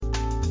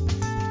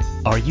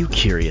Are you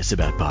curious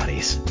about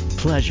bodies,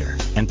 pleasure,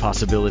 and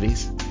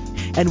possibilities?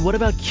 And what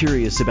about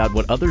curious about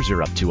what others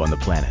are up to on the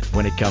planet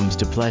when it comes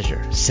to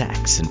pleasure,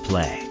 sex, and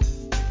play?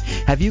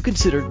 Have you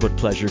considered what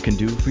pleasure can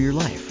do for your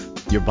life,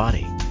 your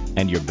body,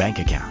 and your bank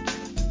account?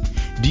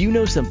 Do you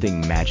know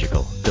something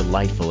magical,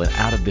 delightful, and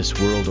out of this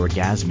world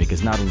orgasmic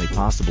is not only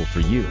possible for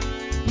you,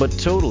 but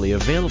totally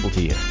available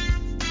to you?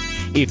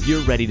 If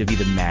you're ready to be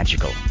the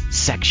magical,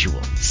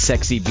 sexual,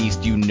 sexy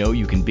beast you know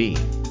you can be,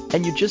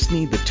 and you just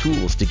need the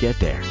tools to get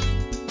there,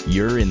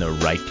 you're in the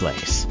right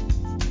place.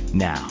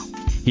 Now,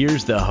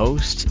 here's the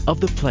host of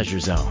The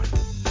Pleasure Zone,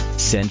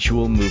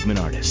 sensual movement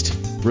artist,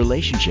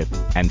 relationship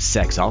and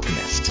sex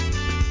alchemist,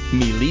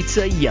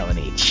 Milica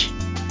Jelenic.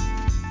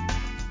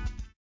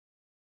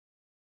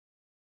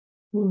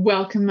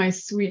 Welcome, my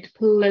sweet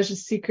pleasure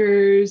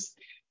seekers.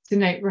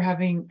 Tonight we're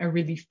having a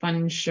really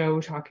fun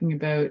show talking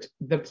about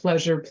the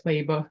pleasure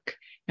playbook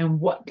and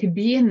what could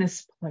be in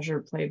this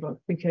pleasure playbook,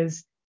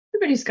 because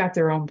everybody's got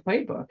their own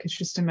playbook. It's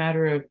just a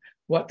matter of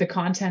what the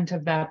content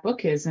of that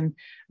book is. And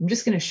I'm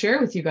just going to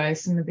share with you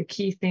guys some of the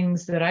key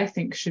things that I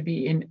think should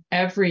be in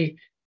every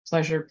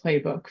pleasure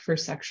playbook for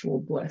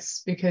sexual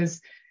bliss, because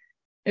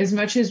as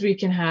much as we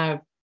can have,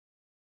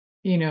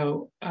 we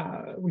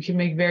can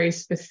make very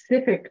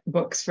specific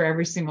books for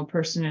every single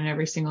person and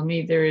every single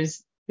need. There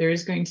is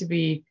going to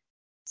be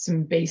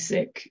some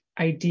basic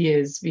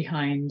ideas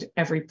behind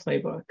every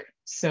playbook.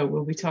 So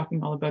we'll be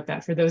talking all about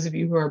that. For those of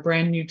you who are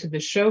brand new to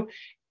the show,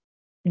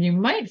 you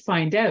might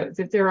find out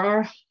that there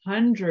are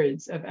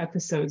hundreds of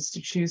episodes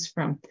to choose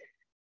from.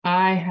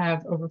 I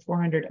have over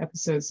 400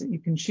 episodes that you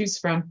can choose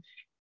from,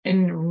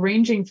 and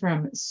ranging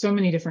from so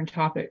many different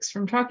topics,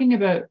 from talking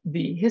about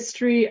the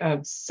history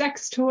of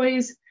sex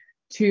toys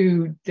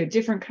to the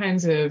different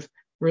kinds of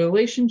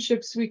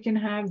relationships we can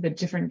have, the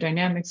different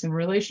dynamics in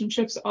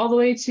relationships, all the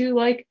way to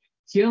like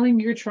healing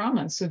your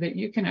trauma so that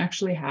you can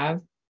actually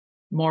have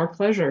more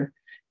pleasure.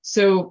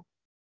 So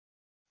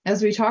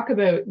as we talk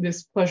about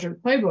this pleasure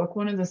playbook,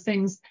 one of the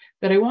things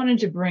that I wanted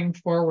to bring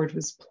forward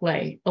was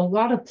play, a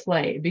lot of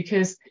play,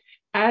 because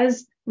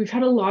as we've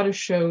had a lot of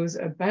shows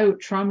about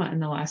trauma in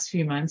the last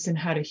few months and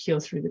how to heal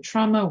through the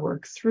trauma,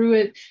 work through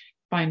it,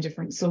 find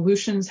different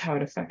solutions, how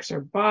it affects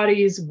our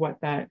bodies,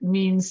 what that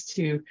means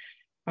to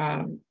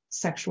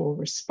sexual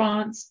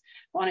response.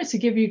 I wanted to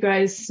give you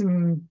guys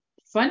some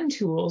fun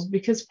tools,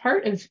 because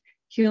part of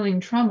healing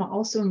trauma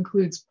also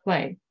includes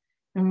play.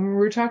 And when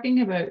we're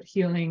talking about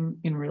healing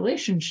in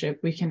relationship,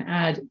 we can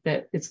add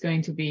that it's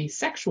going to be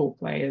sexual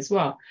play as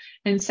well.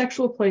 And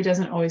sexual play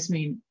doesn't always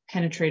mean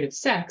penetrative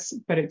sex,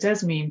 but it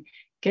does mean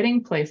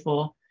getting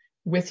playful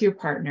with your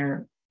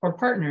partner or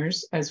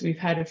partners, as we've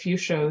had a few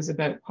shows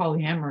about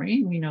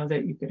polyamory. We know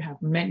that you could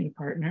have many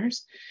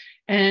partners.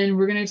 And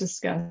we're going to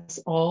discuss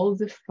all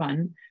the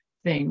fun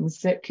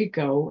things that could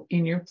go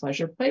in your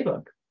pleasure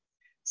playbook.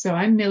 So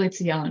I'm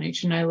Milica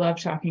Jelenic, and I love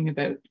talking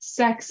about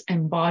sex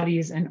and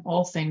bodies and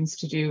all things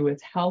to do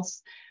with health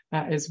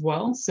as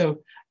well. So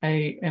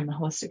I am a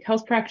holistic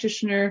health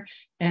practitioner,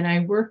 and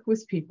I work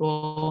with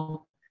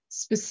people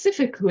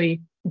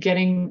specifically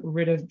getting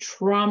rid of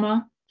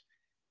trauma,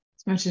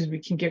 as much as we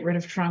can get rid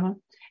of trauma,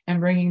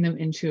 and bringing them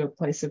into a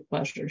place of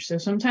pleasure. So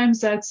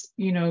sometimes that's,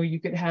 you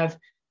could have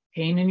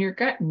pain in your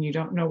gut and you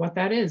don't know what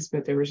that is,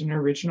 but there was an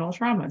original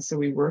trauma. So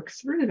we work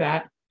through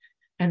that,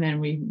 and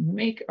then we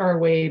make our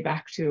way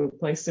back to a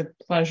place of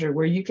pleasure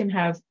where you can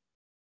have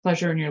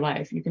pleasure in your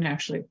life. You can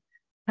actually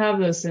have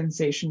those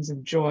sensations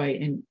of joy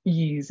and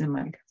ease and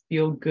like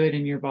feel good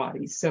in your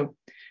body. So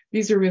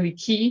these are really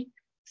key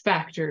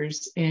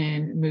factors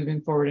in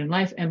moving forward in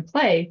life, and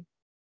play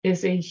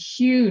is a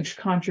huge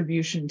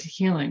contribution to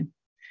healing.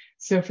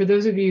 So for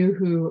those of you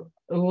who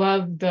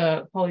love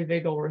the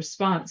polyvagal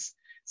response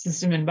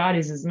system in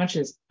bodies as much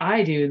as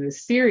I do, the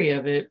theory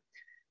of it,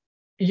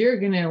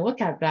 you're going to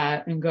look at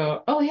that and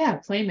go, oh yeah,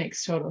 play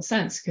makes total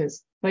sense,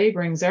 because play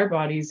brings our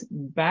bodies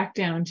back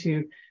down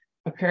to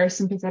a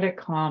parasympathetic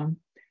calm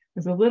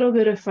with a little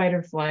bit of fight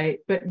or flight,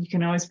 but you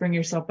can always bring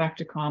yourself back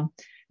to calm.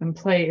 And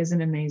play is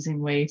an amazing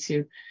way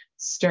to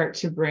start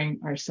to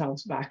bring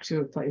ourselves back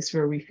to a place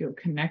where we feel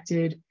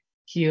connected,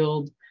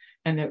 healed,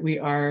 and that we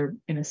are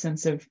in a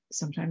sense of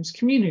sometimes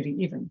community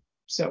even.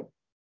 So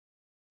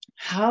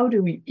how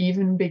do we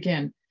even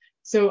begin?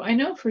 So I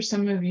know for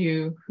some of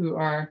you who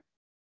are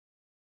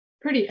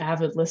pretty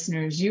avid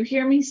listeners, you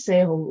hear me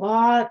say a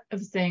lot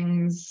of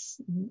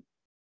things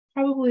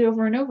probably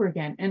over and over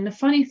again. And the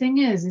funny thing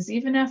is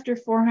even after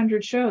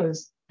 400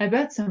 shows, I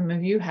bet some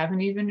of you haven't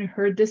even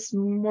heard this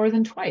more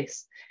than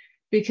twice,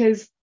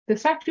 because the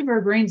fact of our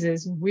brains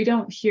is we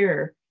don't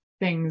hear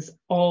things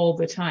all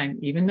the time.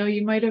 Even though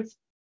you might have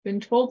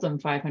been told them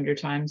 500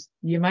 times,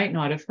 you might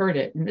not have heard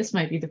it. And this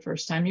might be the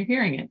first time you're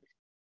hearing it.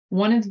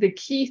 One of the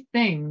key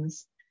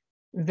things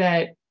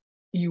that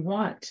you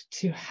want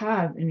to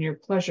have in your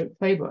pleasure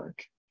playbook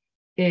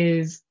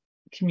is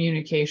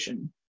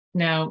communication.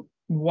 Now,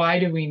 why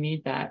do we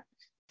need that?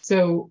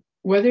 So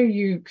whether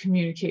you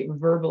communicate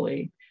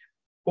verbally,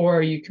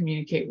 or you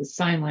communicate with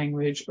sign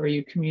language, or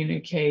you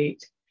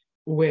communicate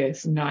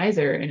with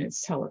neither and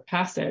it's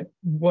telepathic,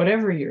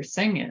 whatever your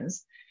thing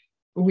is,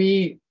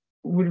 we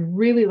would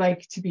really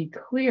like to be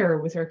clear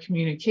with our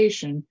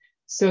communication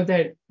so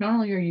that not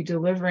only are you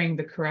delivering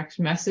the correct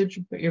message,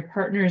 but your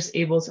partner is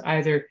able to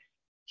either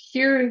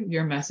hear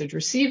your message,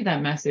 receive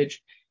that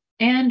message,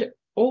 and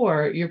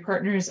or your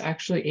partner is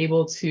actually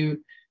able to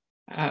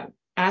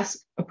ask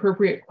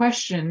appropriate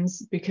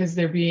questions because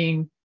they're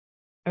being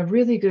a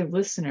really good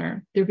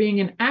listener. They're being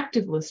an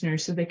active listener,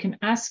 so they can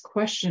ask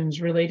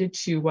questions related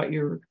to what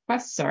your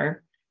requests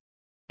are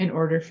in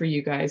order for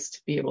you guys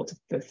to be able to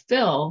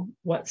fulfill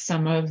what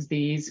some of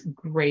these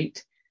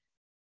great,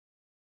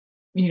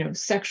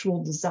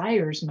 sexual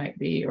desires might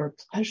be, or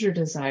pleasure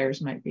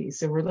desires might be.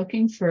 So we're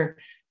looking for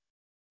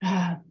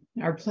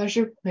our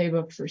pleasure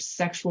playbook for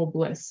sexual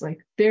bliss. Like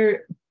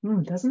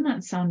doesn't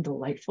that sound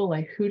delightful?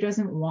 Like who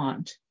doesn't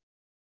want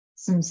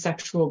some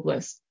sexual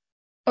bliss?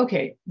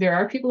 Okay, there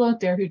are people out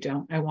there who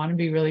don't. I want to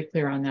be really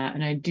clear on that.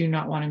 And I do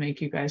not want to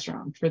make you guys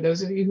wrong. For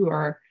those of you who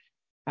are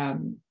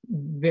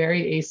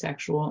very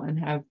asexual and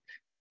have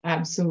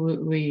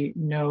absolutely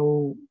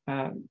no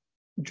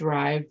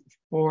drive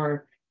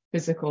for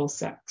physical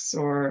sex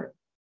or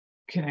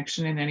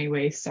connection in any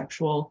way,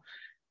 sexual,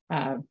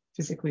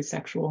 physically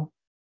sexual.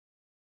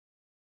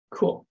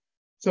 Cool.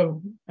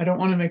 So I don't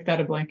want to make that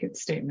a blanket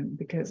statement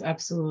because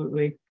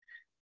absolutely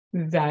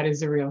that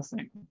is a real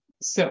thing.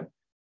 So,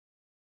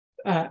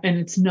 and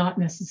it's not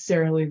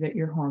necessarily that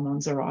your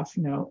hormones are off.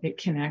 No, it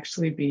can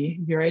actually be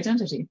your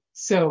identity.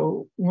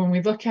 So when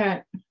we look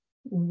at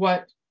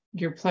what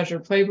your pleasure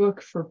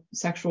playbook for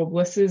sexual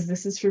bliss is,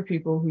 this is for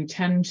people who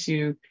tend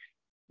to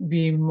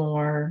be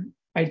more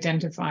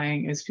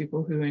identifying as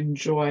people who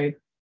enjoy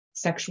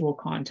sexual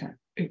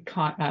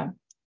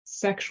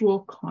sexual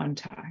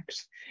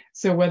contact.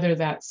 So whether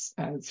that's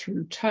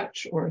through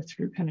touch or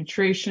through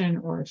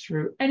penetration or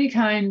through any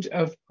kind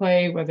of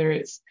play, whether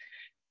it's,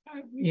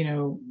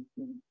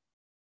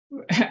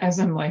 as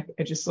I'm like,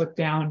 I just look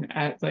down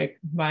at like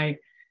my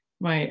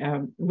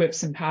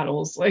whips and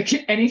paddles, like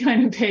any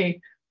kind of play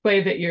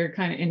that you're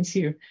kind of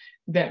into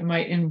that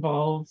might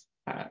involve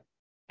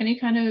any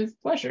kind of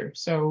pleasure.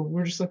 So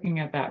we're just looking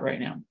at that right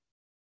now.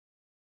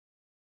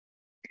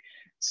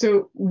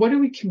 So what do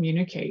we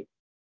communicate?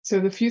 So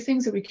the few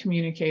things that we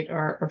communicate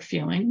are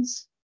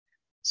feelings.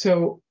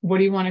 So what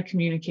do you want to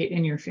communicate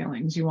in your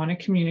feelings? You want to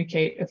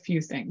communicate a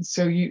few things.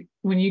 So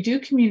when you do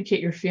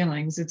communicate your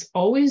feelings, it's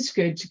always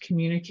good to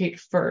communicate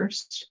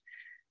first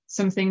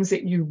some things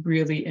that you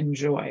really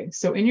enjoy.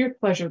 So in your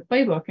pleasure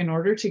playbook, in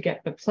order to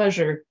get the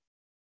pleasure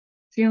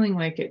feeling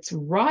like it's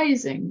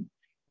rising,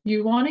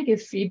 you want to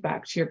give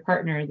feedback to your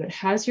partner that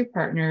has your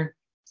partner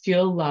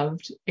feel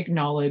loved,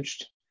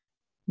 acknowledged,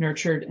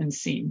 nurtured, and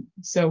seen.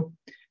 So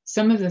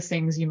some of the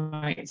things you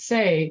might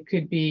say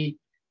could be,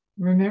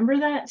 remember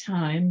that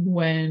time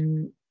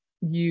when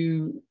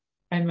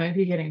I might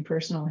be getting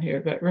personal here,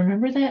 but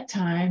remember that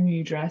time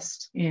you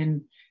dressed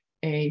in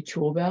a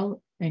tool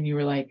belt and you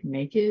were like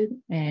naked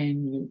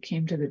and you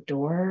came to the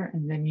door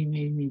and then you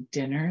made me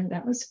dinner?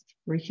 That was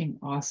freaking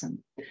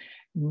awesome.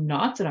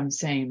 Not that I'm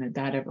saying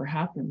that ever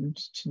happened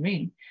to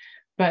me,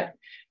 but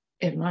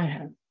it might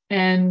have.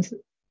 And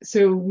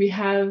so we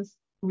have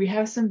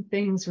some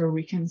things where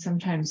we can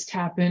sometimes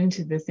tap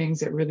into the things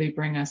that really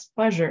bring us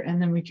pleasure,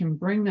 and then we can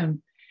bring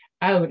them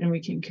out and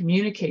we can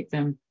communicate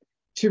them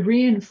to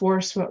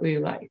reinforce what we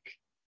like.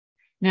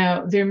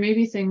 Now, there may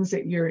be things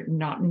that you're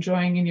not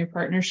enjoying in your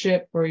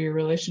partnership or your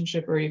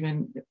relationship, or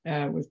even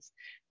with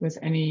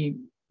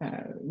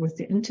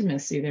the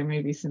intimacy. There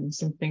may be some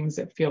things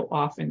that feel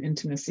off in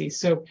intimacy.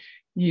 So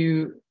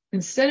you,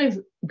 instead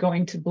of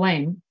going to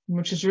blame,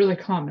 which is really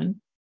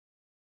common,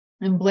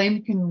 and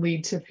blame can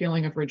lead to a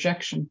feeling of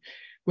rejection,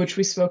 which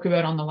we spoke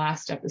about on the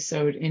last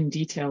episode in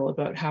detail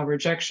about how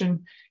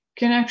rejection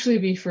can actually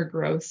be for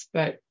growth,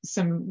 but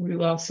we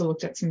also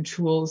looked at some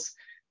tools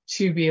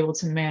to be able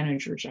to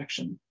manage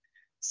rejection.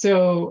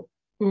 So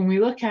when we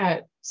look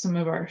at some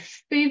of our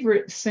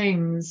favorite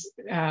things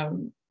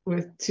to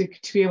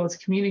be able to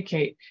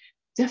communicate,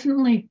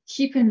 definitely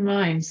keep in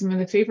mind some of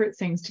the favorite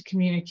things to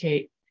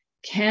communicate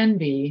can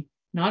be,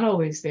 not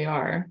always they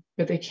are,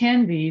 but they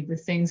can be the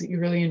things that you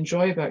really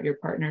enjoy about your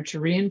partner to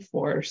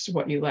reinforce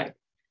what you like.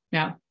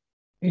 Now,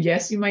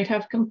 yes, you might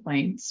have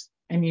complaints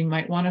and you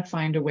might want to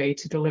find a way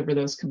to deliver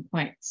those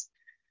complaints.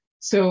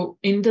 So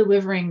in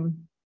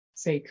delivering,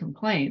 say,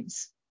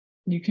 complaints,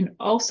 you can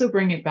also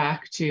bring it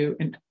back to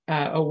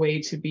a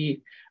way to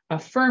be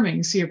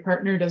affirming so your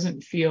partner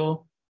doesn't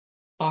feel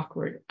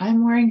awkward.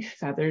 I'm wearing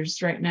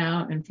feathers right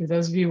now, and for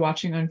those of you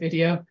watching on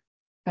video,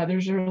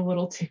 feathers are a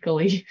little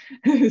tickly.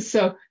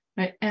 So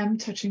I am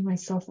touching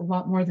myself a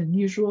lot more than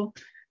usual.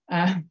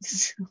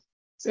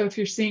 So if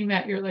you're seeing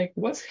that, you're like,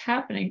 what's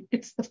happening?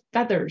 It's the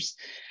feathers.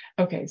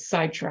 Okay,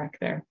 sidetrack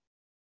there.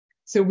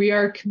 So we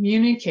are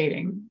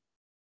communicating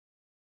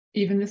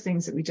even the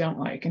things that we don't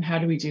like. And how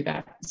do we do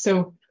that?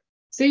 So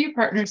say your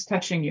partner's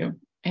touching you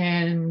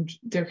and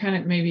they're kind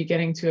of maybe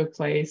getting to a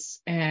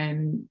place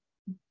and,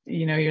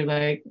 you're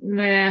like,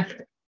 nah,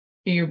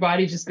 your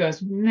body just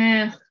goes,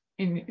 nah,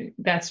 And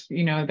that's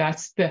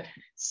the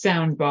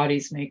sound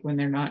bodies make when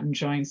they're not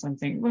enjoying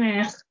something.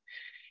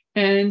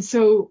 And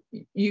so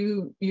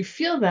you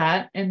feel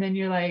that, and then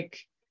you're like,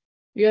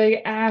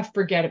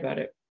 forget about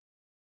it.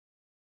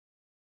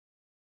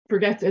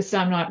 Forget this.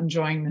 I'm not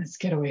enjoying this.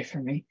 Get away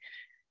from me.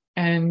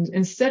 And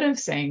instead of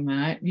saying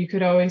that, you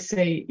could always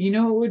say,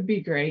 what would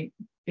be great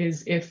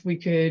is if we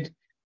could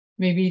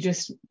maybe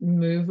just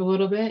move a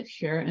little bit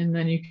here, and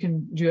then you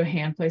can do a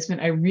hand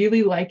placement. I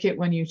really like it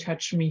when you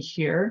touch me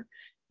here,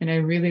 and I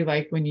really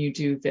like when you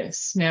do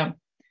this. Now,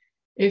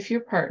 if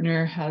your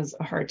partner has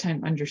a hard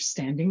time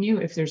understanding you,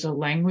 if there's a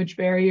language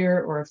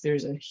barrier, or if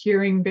there's a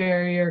hearing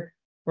barrier,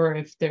 or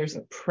if there's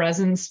a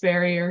presence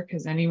barrier,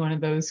 because any one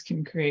of those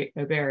can create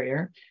a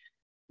barrier,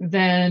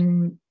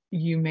 then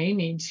you may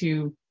need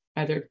to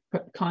either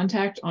put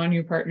contact on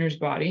your partner's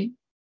body,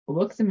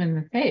 look them in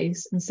the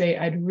face, and say,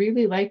 I'd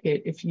really like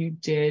it if you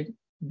did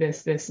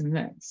this, this, and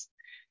this.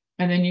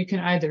 And then you can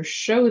either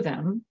show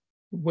them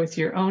with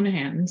your own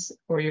hands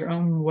or your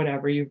own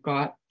whatever you've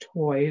got,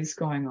 toys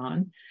going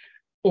on,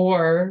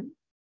 or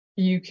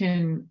you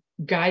can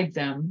guide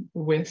them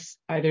with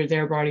either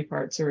their body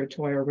parts or a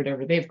toy or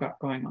whatever they've got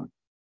going on.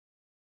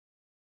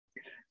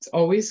 It's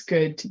always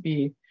good to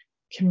be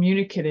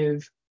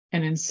communicative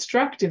and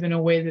instructive in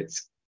a way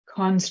that's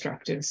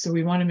constructive. So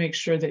we want to make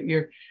sure that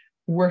you're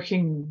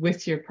working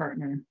with your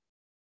partner.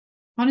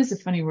 Con is a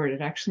funny word.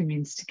 It actually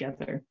means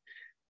together.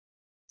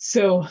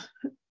 So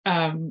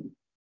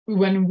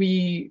when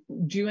we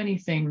do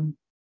anything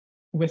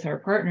with our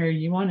partner,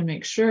 you want to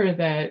make sure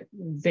that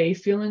they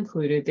feel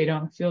included, they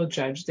don't feel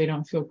judged, they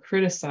don't feel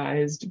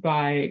criticized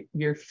by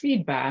your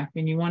feedback,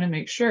 and you want to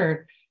make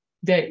sure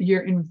that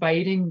you're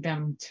inviting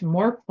them to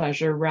more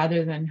pleasure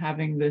rather than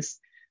having this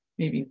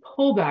maybe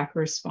pullback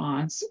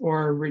response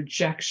or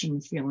rejection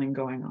feeling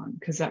going on,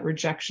 because that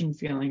rejection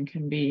feeling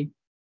can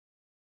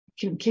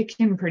kick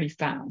in pretty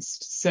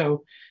fast.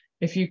 So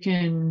if you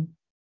can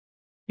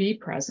be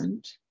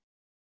present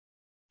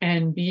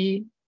and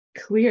be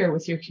clear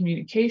with your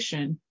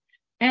communication,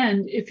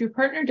 and if your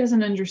partner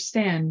doesn't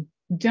understand,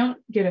 don't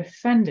get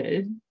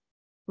offended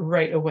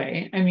right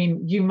away. I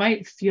mean, you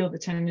might feel the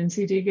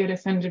tendency to get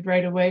offended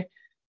right away.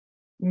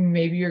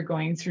 Maybe you're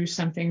going through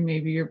something,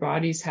 maybe your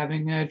body's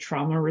having a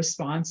trauma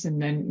response,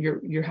 and then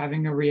you're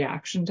having a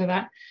reaction to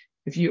that.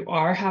 If you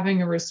are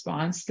having a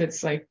response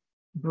that's like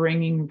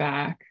bringing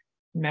back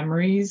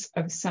memories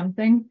of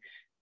something,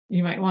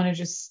 you might want to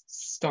just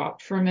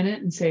stop for a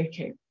minute and say,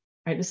 okay,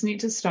 I just need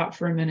to stop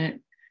for a minute.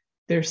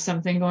 There's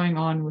something going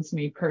on with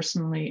me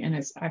personally, and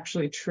it's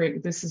actually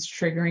this is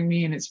triggering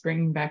me, and it's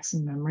bringing back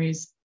some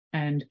memories.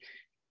 And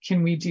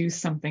can we do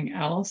something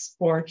else,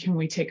 or can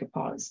we take a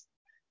pause?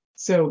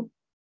 So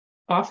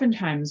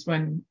oftentimes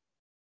when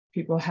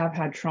people have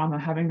had trauma,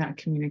 having that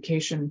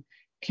communication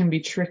can be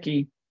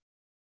tricky.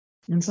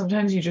 And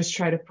sometimes you just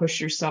try to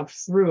push yourself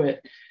through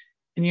it,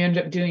 and you end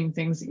up doing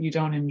things that you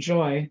don't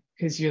enjoy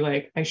because you're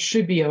like, I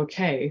should be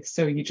okay.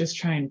 So you just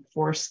try and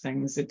force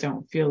things that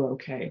don't feel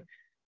okay.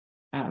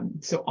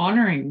 So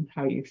honoring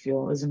how you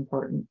feel is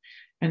important.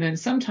 And then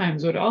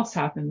sometimes what else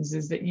happens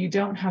is that you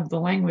don't have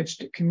the language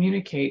to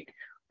communicate,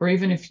 or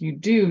even if you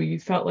do, you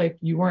felt like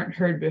you weren't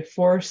heard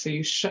before, so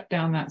you shut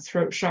down that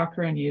throat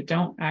chakra and you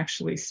don't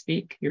actually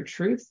speak your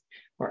truth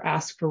or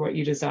ask for what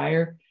you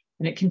desire.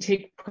 And it can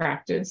take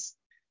practice.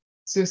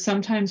 So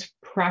sometimes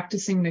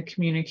practicing the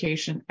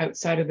communication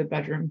outside of the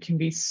bedroom can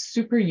be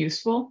super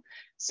useful,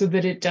 so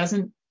that it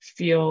doesn't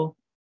feel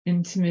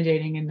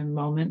intimidating in the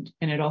moment,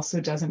 and it also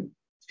doesn't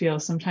feel,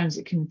 sometimes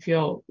it can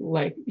feel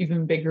like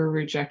even bigger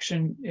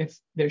rejection if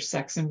there's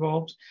sex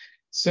involved.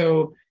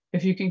 So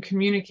if you can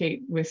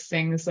communicate with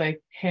things like,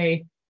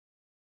 hey,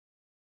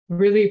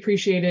 really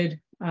appreciated,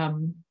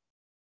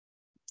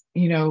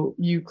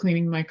 you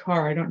cleaning my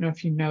car. I don't know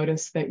if you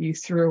noticed that you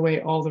threw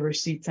away all the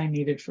receipts I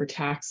needed for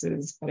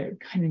taxes, but I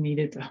kind of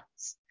needed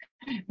those.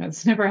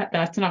 That's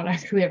not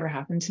actually ever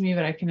happened to me,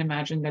 but I can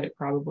imagine that it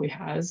probably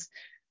has.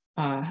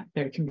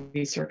 There can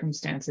be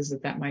circumstances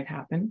that might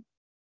happen.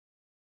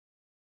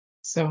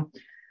 So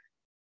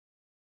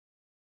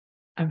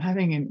I'm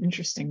having an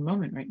interesting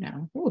moment right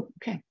now. Oh,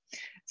 okay.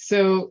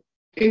 So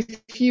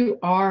if you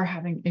are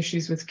having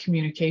issues with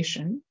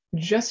communication,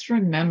 just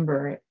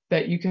remember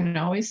that you can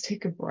always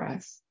take a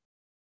breath,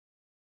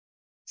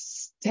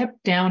 step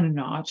down a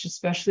notch,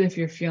 especially if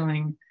you're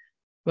feeling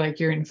like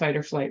you're in fight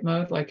or flight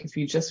mode, like if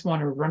you just want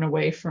to run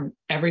away from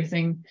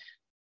everything.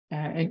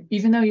 And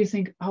even though you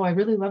think, oh, I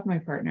really love my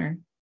partner,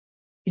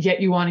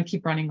 yet you want to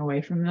keep running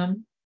away from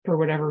them for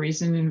whatever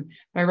reason. And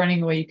by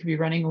running away, you could be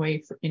running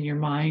away in your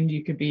mind.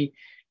 You could be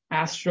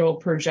astral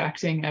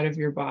projecting out of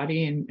your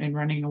body and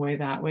running away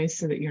that way,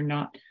 so that you're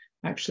not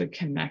actually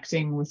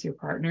connecting with your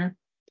partner.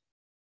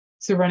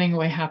 So running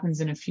away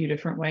happens in a few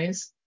different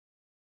ways.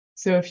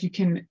 So if you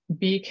can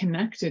be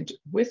connected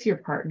with your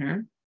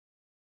partner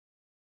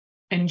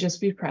and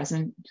just be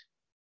present,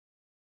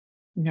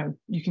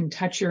 you can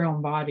touch your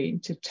own body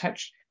to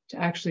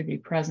actually be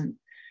present.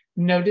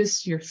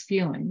 Notice your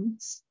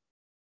feelings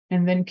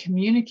and then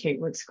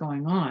communicate what's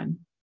going on,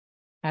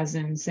 as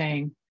in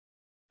saying,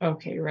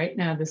 okay, right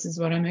now, this is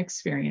what I'm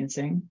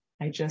experiencing.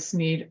 I just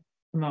need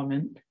a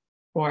moment,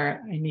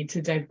 or I need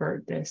to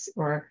divert this,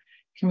 or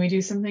can we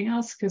do something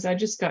else? Because I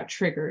just got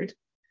triggered.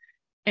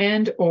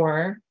 And,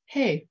 or,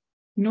 hey,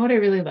 you know what I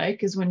really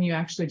like is when you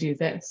actually do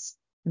this.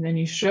 And then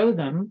you show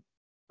them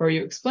or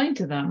you explain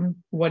to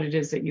them what it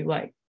is that you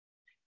like.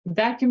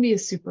 That can be a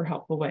super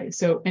helpful way.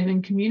 So, and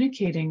then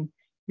communicating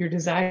your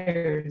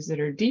desires that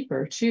are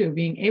deeper too,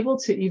 being able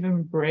to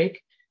even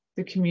break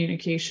the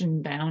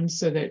communication down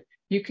so that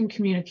you can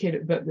communicate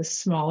about the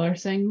smaller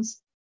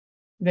things,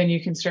 then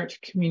you can start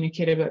to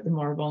communicate about the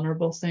more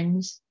vulnerable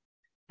things.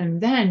 And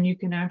then you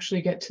can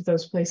actually get to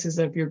those places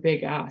of your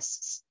big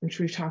asks, which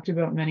we've talked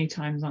about many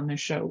times on this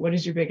show. What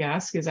is your big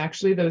ask? Is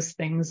actually those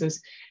things,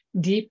 those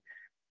deep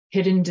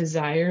hidden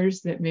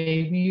desires that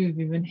maybe you've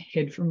even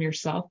hid from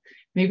yourself.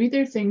 Maybe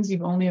they're things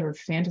you've only ever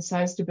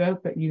fantasized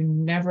about, but you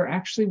never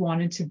actually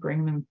wanted to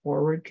bring them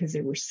forward because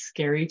they were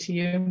scary to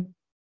you.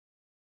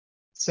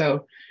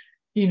 So,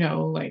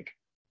 like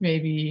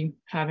maybe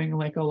having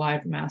like a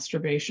live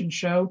masturbation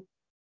show,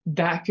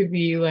 that could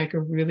be like a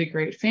really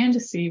great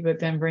fantasy, but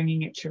then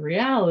bringing it to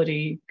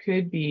reality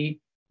could be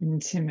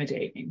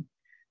intimidating.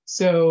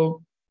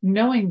 So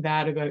knowing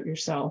that about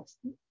yourself,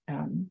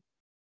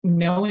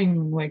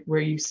 knowing like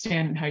where you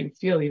stand and how you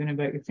feel even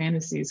about your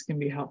fantasies can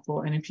be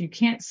helpful. And if you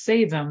can't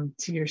say them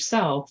to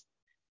yourself,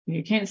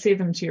 you can't say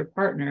them to your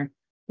partner,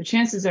 the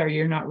chances are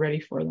you're not ready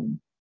for them.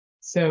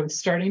 So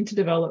starting to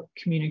develop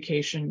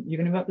communication,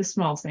 even about the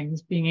small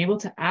things, being able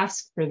to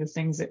ask for the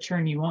things that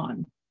turn you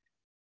on,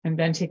 and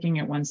then taking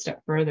it one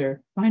step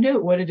further, find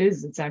out what it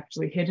is that's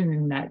actually hidden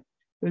in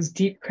those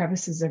deep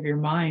crevices of your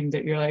mind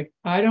that you're like,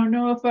 I don't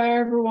know if I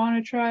ever want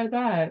to try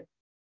that.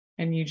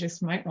 And you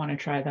just might want to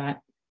try that.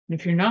 And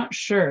if you're not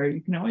sure,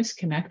 you can always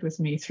connect with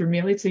me through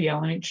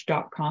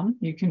milicajelenic.com.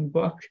 You can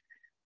book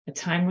a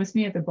time with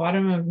me at the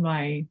bottom of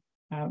my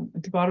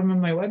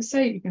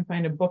website. You can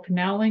find a book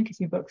now link. If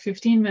you book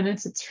 15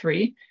 minutes, it's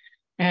free.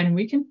 And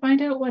we can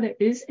find out what it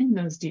is in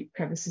those deep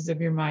crevices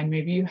of your mind.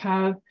 Maybe you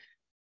have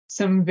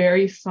some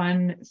very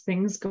fun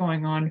things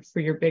going on for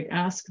your big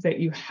ask that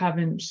you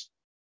haven't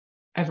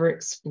ever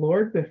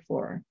explored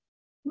before.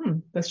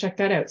 Let's check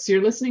that out. So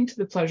you're listening to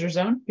The Pleasure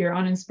Zone here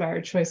on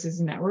Inspired Choices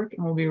Network,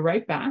 and we'll be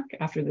right back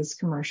after this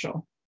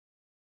commercial.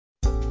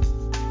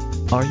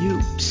 Are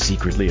you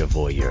secretly a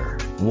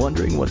voyeur,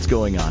 wondering what's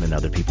going on in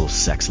other people's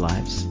sex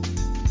lives?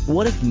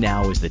 What if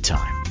now is the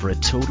time for a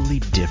totally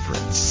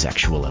different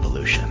sexual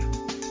evolution?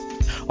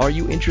 Are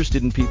you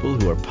interested in people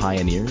who are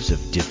pioneers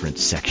of different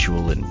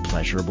sexual and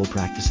pleasurable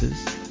practices?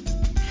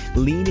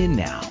 Lean in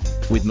now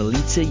with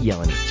Milica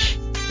Jelenic,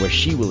 where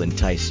she will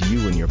entice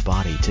you and your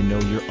body to know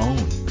your own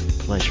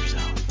pleasure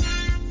zone.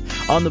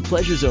 On the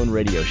Pleasure Zone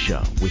radio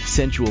show with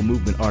sensual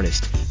movement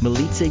artist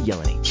Milica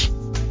Jelenic,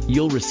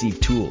 you'll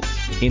receive tools,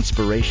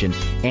 inspiration,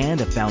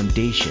 and a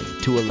foundation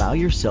to allow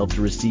yourself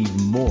to receive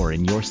more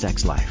in your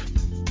sex life,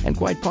 and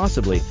quite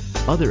possibly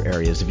other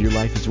areas of your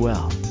life as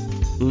well.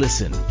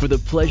 Listen for The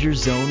Pleasure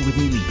Zone with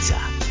Milica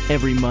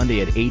every Monday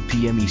at 8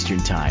 p.m. Eastern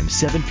Time,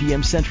 7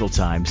 p.m. Central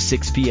Time,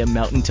 6 p.m.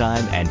 Mountain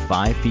Time, and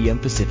 5 p.m.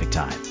 Pacific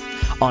Time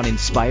on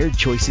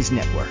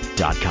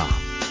InspiredChoicesNetwork.com.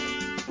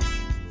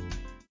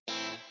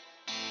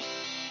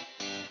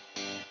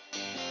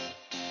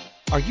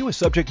 Are you a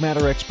subject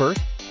matter expert?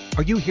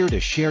 Are you here to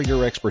share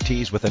your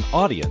expertise with an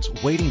audience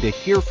waiting to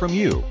hear from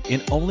you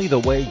in only the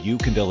way you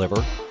can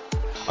deliver?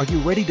 Are you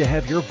ready to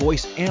have your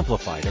voice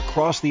amplified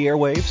across the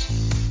airwaves?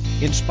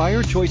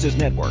 Inspired Choices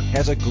Network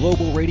has a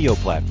global radio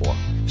platform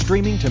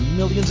streaming to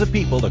millions of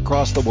people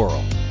across the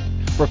world.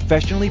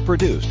 Professionally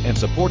produced and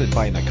supported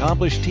by an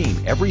accomplished team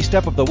every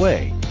step of the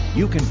way,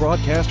 you can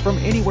broadcast from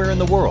anywhere in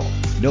the world,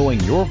 knowing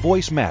your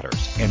voice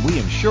matters, and we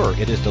ensure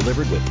it is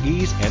delivered with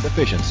ease and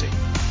efficiency.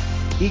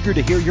 Eager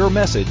to hear your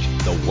message,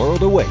 the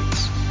world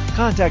awaits.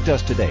 Contact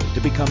us today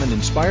to become an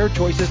Inspired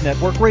Choices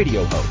Network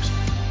radio host.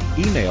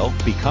 Email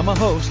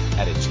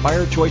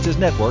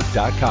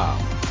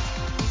becomeahost@inspiredchoicesnetwork.com.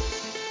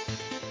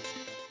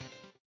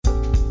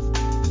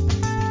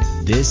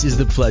 This is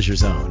The Pleasure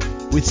Zone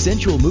with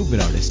sensual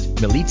movement artist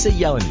Milica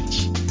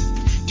Jelenic.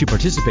 To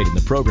participate in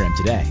the program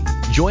today,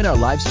 join our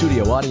live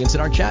studio audience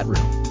in our chat room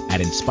at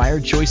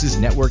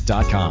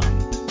InspiredChoicesNetwork.com.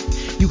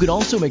 You can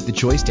also make the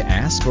choice to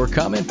ask or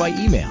comment by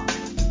email,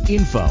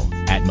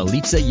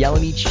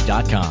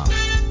 info@milicajelenic.com.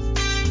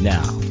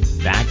 Now,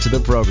 back to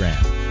the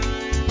program.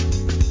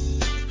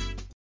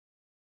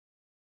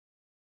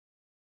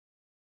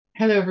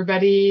 Hello,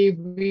 everybody.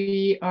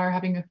 We are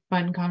having a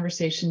fun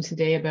conversation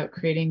today about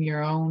creating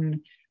your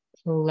own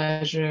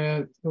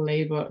pleasure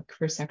playbook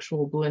for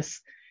sexual bliss.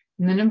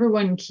 And the number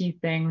one key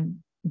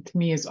thing to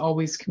me is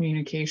always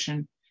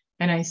communication.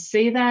 And I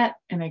say that,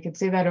 and I could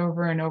say that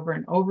over and over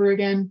and over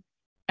again.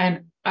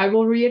 And I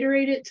will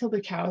reiterate it till the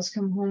cows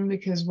come home,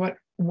 because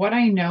what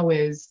I know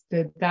is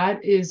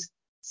that is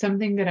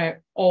something that I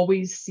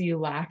always see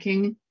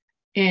lacking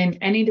in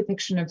any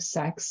depiction of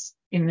sex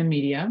in the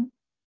media.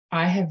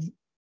 I have,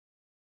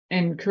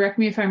 and correct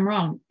me if I'm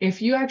wrong,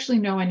 if you actually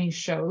know any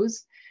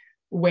shows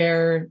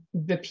where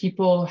the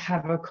people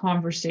have a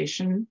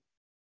conversation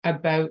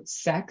about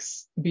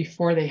sex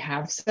before they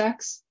have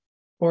sex,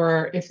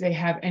 or if they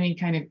have any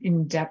kind of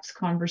in-depth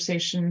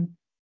conversation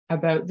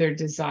about their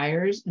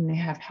desires and they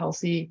have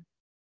healthy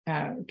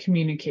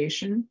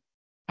communication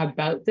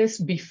about this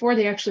before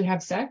they actually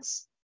have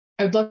sex,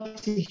 I'd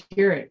love to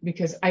hear it,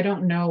 because I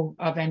don't know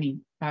of any.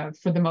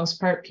 For the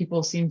most part,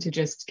 people seem to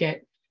just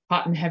get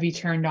hot and heavy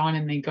turned on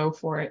and they go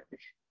for it.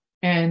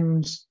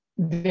 And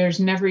there's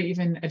never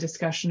even a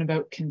discussion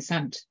about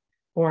consent,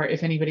 or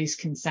if anybody's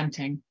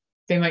consenting.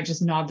 They might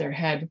just nod their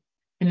head.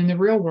 And in the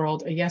real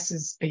world, a yes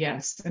is a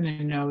yes and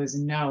a no is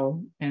a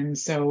no. And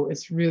so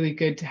it's really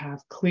good to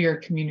have clear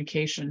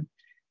communication.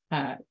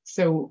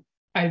 So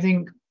I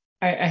think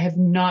I have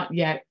not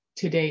yet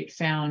to date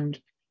found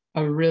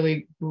a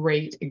really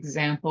great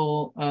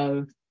example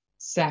of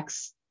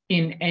sex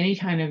in any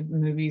kind of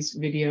movies,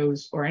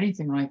 videos, or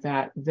anything like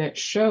that that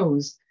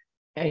shows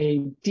a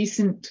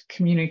decent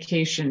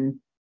communication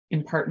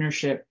in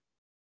partnership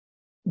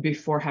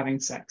before having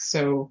sex.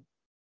 So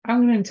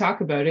I'm going to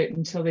talk about it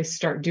until they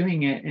start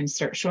doing it and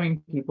start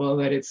showing people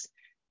that it's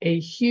a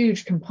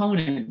huge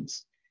component,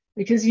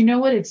 because you know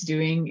what it's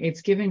doing?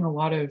 It's giving a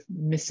lot of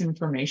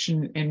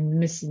misinformation and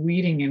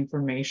misleading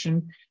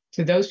information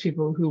to those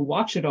people who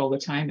watch it all the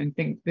time and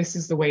think this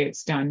is the way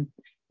it's done.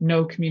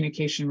 No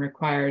communication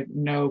required,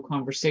 no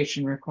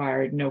conversation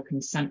required, no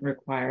consent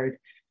required.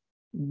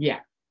 Yeah,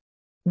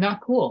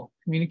 not cool.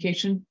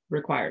 Communication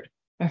required.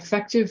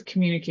 Effective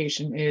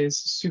communication is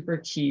super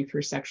key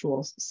for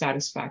sexual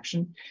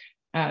satisfaction,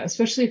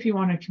 especially if you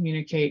want to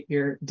communicate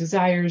your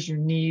desires, your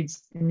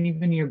needs, and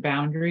even your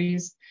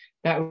boundaries.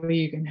 That way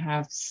you can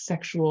have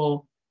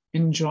sexual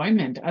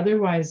enjoyment.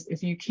 Otherwise,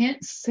 if you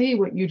can't say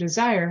what you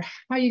desire,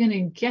 how are you going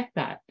to get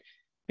that?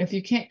 If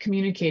you can't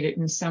communicate it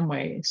in some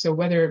way, so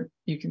whether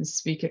you can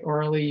speak it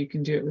orally, you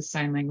can do it with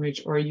sign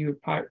language, or your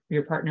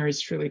partner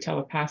is truly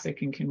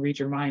telepathic and can read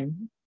your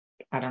mind.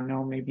 I don't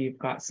know, maybe you've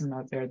got some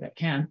out there that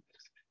can.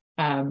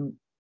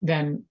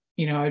 Then,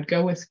 I'd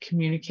go with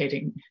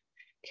communicating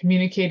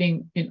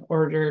in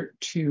order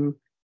to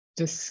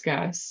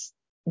discuss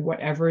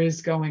whatever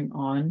is going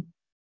on,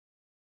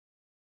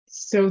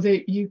 so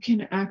that you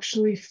can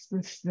actually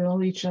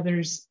fulfill each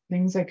other's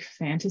things like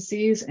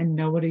fantasies and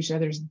know what each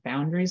other's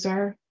boundaries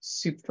are.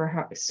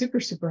 Super,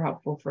 super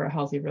helpful for a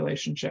healthy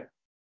relationship.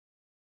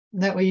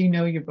 That way,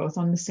 you're both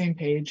on the same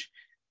page,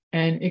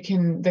 and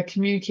the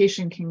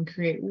communication can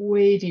create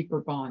way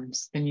deeper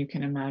bonds than you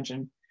can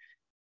imagine.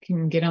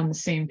 Can get on the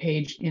same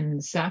page in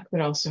the sack,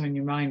 but also in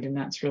your mind, and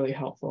that's really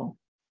helpful.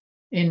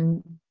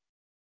 In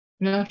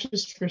not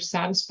just for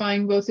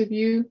satisfying both of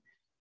you,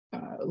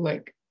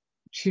 like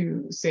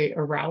to say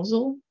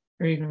arousal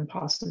or even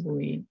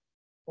possibly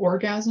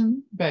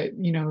orgasm, but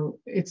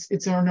it's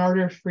in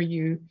order for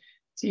you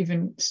to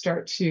even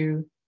start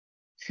to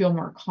feel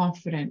more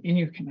confident in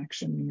your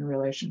connection, in your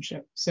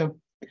relationship. So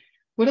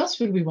what else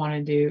would we want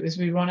to do is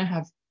we want to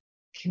have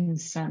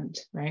consent,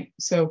 right?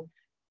 So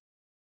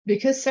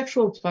because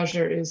sexual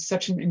pleasure is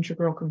such an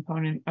integral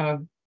component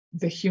of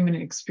the human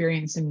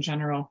experience in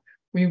general,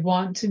 we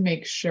want to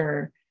make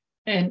sure,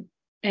 and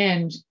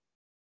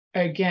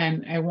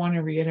again, I want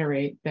to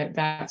reiterate that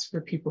that's for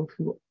people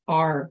who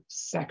are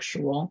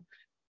sexual,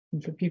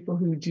 and for people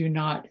who do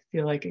not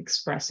feel like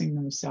expressing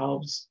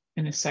themselves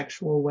in a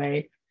sexual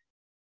way,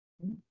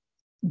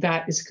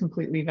 that is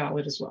completely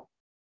valid as well.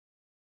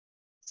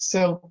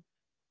 So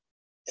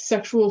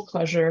sexual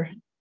pleasure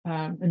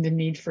and the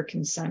need for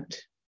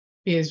consent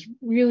is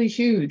really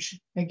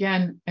huge.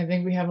 Again, I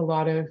think we have a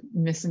lot of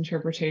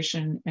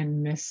misinterpretation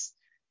and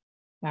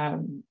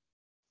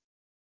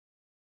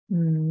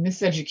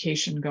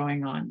miseducation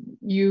going on.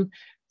 You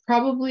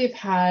probably have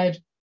had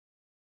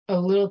a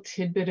little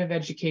tidbit of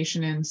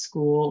education in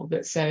school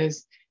that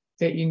says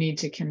that you need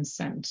to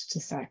consent to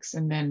sex.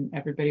 And then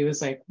everybody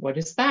was like, what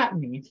does that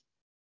mean?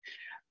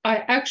 I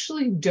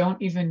actually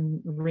don't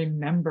even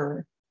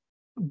remember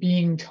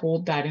being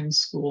told that in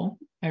school.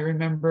 I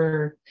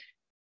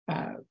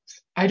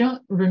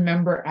don't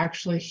remember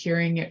actually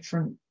hearing it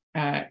from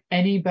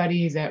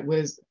anybody that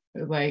was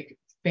like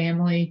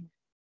family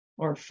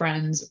or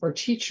friends or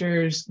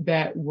teachers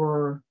that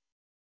were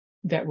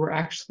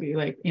actually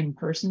like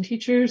in-person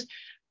teachers.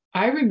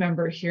 I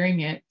remember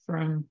hearing it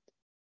from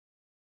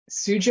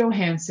Sue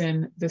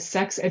Johansson, the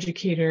sex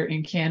educator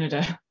in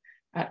Canada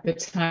at the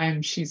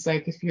time. She's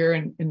like, if you're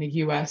in the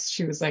US,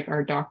 she was like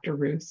our Dr.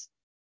 Ruth,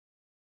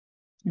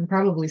 and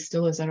probably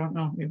still is. I don't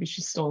know. Maybe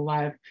she's still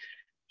alive.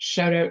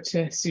 Shout out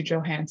to Sue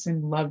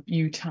Johansson. Love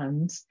you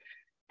tons.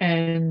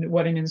 And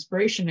what an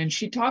inspiration. And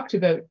she talked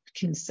about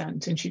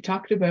consent, and she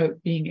talked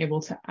about being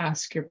able to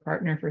ask your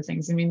partner for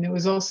things. I mean, it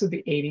was also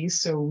the 80s.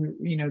 So,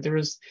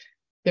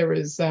 there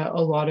was a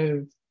lot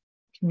of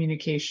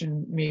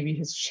communication maybe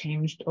has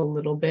changed a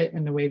little bit,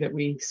 and the way that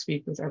we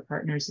speak with our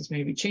partners has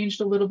maybe changed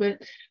a little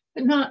bit,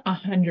 but not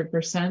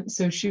 100%.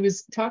 So she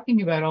was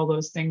talking about all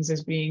those things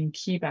as being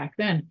key back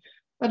then.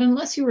 But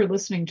unless you were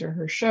listening to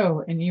her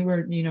show and you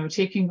were,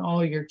 taking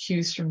all your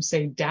cues from,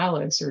 say,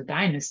 Dallas or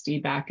Dynasty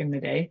back in the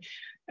day,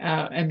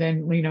 and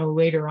then,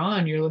 later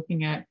on, you're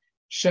looking at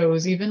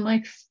shows, even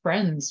like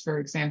Friends, for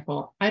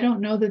example. I don't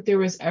know that there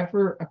was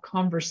ever a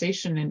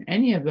conversation in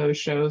any of those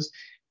shows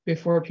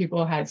before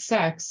people had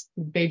sex.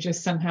 They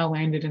just somehow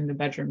landed in the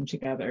bedroom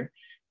together.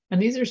 And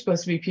these are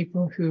supposed to be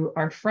people who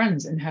are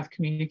friends and have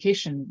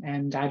communication,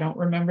 and I don't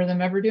remember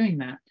them ever doing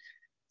that.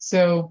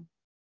 So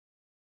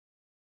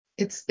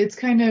it's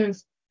kind of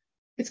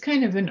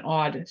an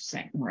odd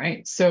thing,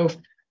 right? So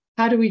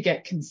how do we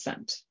get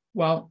consent?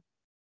 Well,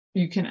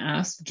 you can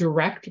ask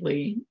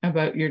directly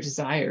about your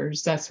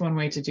desires. That's one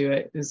way to do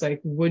it, is like,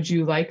 would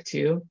you like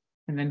to,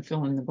 and then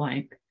fill in the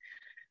blank.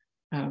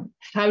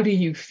 How do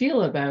you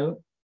feel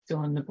about,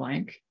 fill in the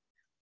blank.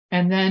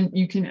 And then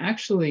you can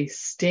actually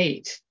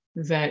state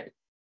that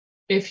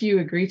if you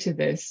agree to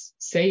this,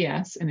 say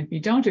yes. And if you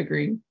don't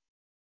agree,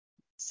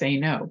 say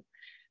no.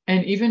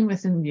 And even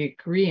within the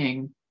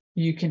agreeing,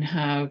 you can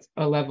have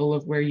a level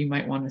of where you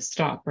might want to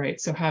stop, right?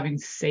 So having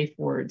safe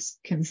words.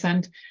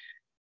 Consent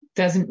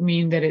doesn't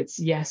mean that it's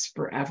yes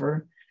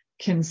forever.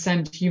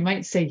 Consent, you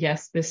might say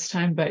yes this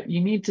time, but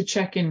you need to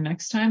check in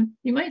next time.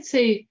 You might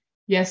say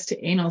yes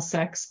to anal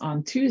sex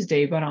on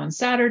Tuesday, but on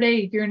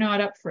Saturday, you're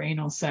not up for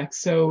anal sex.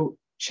 So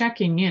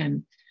checking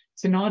in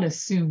to not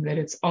assume that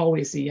it's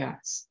always a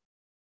yes.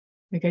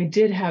 Like I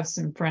did have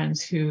some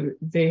friends who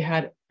they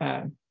had,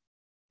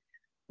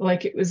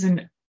 like it was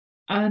an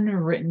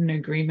unwritten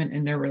agreement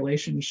in their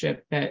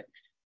relationship that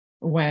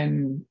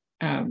when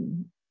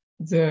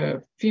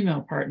the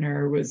female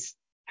partner was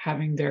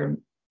having their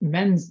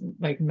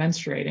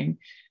menstruating,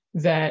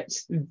 that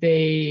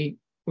it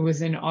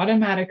was an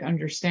automatic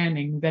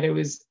understanding that it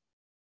was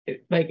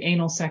like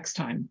anal sex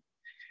time.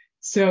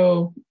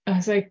 So I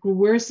was like, well,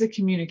 where's the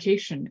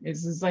communication?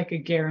 Is this like a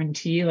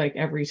guarantee, like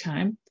every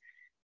time?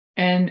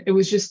 And it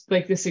was just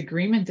like this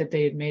agreement that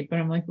they had made. But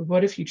I'm like, well,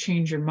 what if you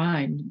change your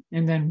mind?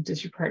 And then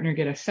does your partner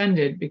get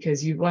offended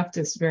because you've left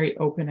this very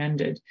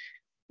open-ended?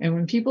 And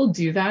when people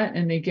do that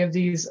and they give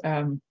these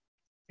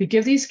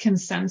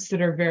consents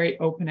that are very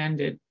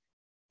open-ended,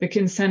 the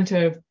consent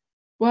of,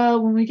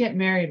 well, when we get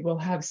married, we'll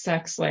have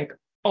sex like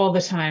all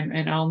the time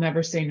and I'll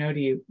never say no to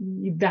you.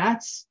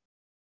 That's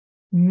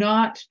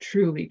not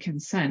truly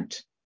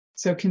consent.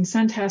 So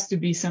consent has to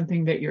be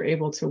something that you're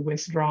able to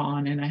withdraw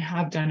on. And I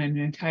have done an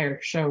entire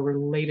show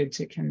related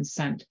to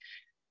consent,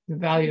 the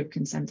value of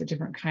consent, the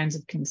different kinds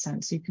of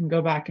consent. So you can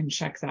go back and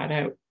check that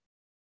out.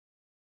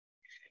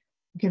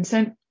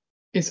 Consent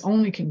is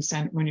only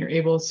consent when you're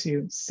able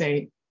to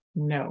say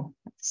no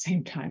at the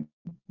same time.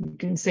 You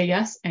can say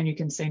yes and you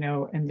can say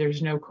no, and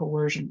there's no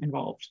coercion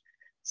involved.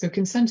 So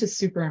consent is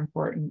super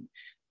important.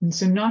 And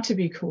so not to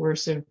be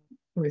coercive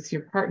with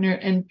your partner.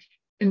 And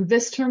in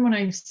this term, when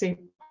I say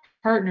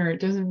partner,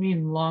 it doesn't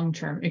mean long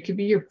term. It could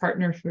be your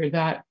partner for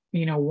that,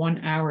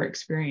 1 hour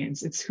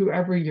experience. It's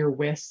whoever you're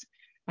with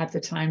at the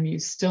time. You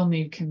still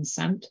need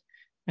consent,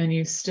 and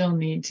you still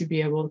need to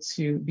be able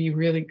to be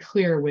really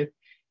clear with,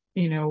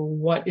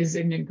 what is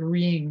an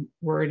agreeing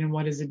word and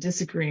what is a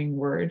disagreeing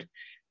word,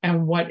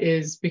 and what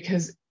is,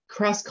 because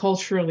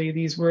cross-culturally,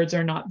 these words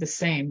are not the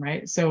same,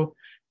 right? So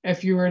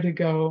if you were to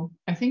go,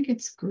 I think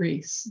it's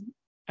Greece.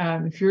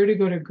 If you were to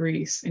go to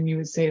Greece and you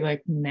would say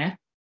like ne, I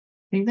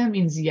think that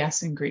means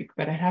yes in Greek,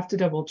 but I'd have to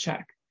double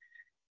check.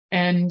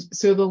 And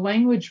so the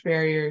language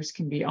barriers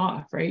can be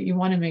off, right? You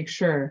want to make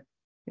sure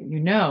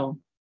that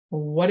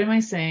what am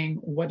I saying?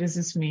 What does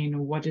this mean?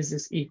 What does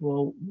this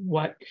equal?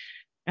 What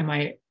am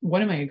I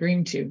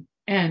agreeing to?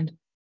 And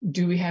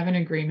do we have an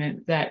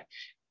agreement that,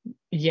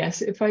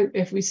 yes,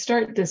 if we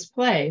start this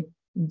play,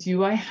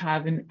 do I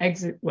have an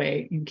exit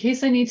way in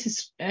case I need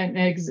an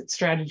exit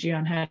strategy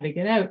on how to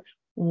get out?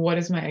 What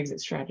is my exit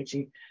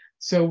strategy?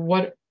 So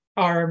what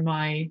are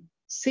my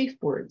safe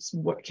words?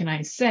 What can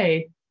I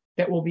say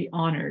that will be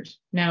honored?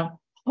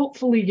 Now,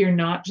 hopefully you're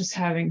not just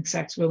having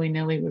sex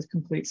willy-nilly with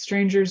complete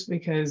strangers,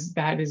 because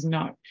that is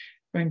not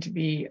going to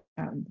be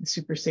a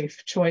super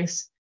safe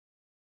choice.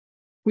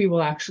 We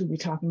will actually be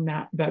talking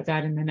about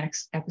that in the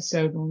next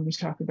episode when we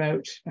talk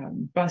about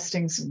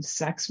busting some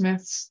sex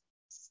myths,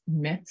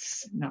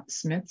 not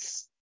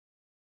smiths,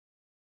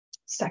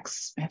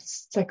 sex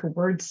myths. It's like a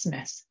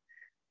wordsmith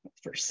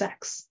for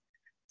sex.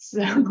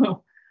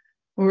 So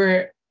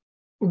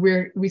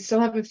we still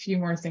have a few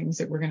more things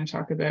that we're going to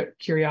talk about: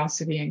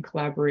 curiosity and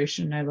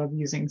collaboration. I love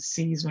using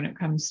C's when it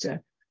comes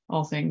to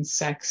all things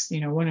sex.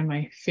 One of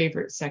my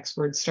favorite sex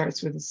words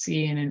starts with a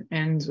C and it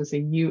ends with a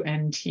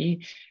UNT.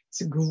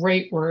 It's a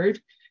great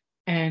word,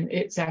 and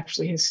it's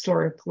actually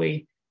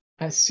historically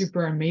a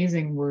super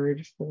amazing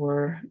word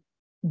for.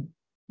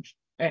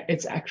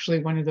 It's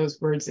actually one of those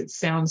words that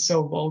sounds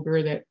so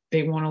vulgar that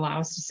they won't allow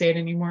us to say it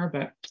anymore.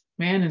 But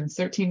man, in the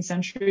 13th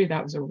century,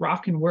 that was a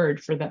rockin'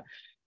 word for the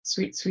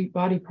sweet, sweet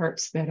body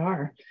parts that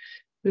are.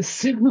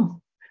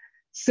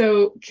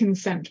 So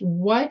consent.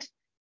 What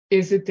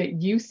is it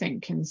that you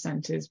think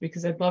consent is?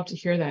 Because I'd love to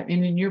hear that.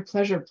 And in your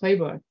pleasure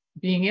playbook,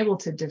 being able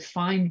to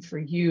define for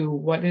you,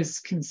 what does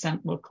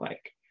consent look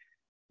like?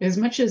 As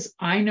much as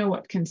I know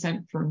what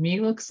consent for me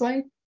looks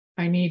like,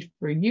 I need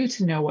for you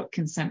to know what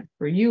consent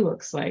for you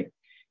looks like,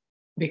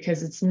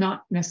 because it's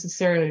not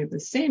necessarily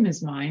the same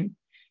as mine.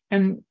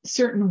 And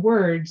certain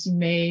words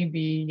may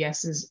be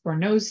yeses or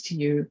nos to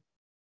you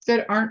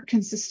that aren't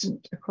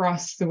consistent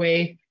across the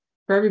way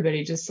for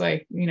everybody. Just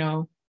like,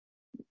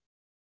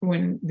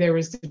 when there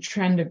was the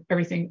trend of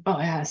everything, oh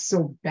yeah,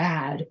 so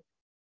bad,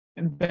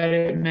 but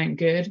it meant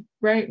good,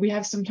 right? We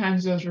have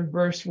sometimes those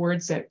reverse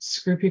words that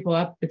screw people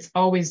up. It's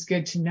always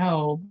good to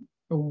know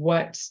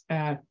what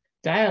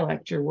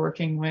dialect you're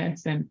working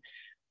with and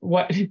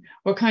what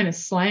kind of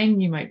slang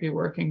you might be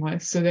working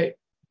with, so that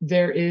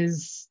there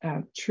is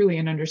truly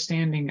an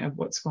understanding of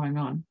what's going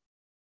on.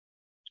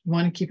 We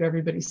want to keep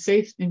everybody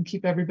safe and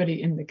keep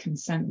everybody in the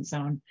consent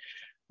zone.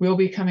 We'll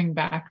be coming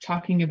back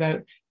talking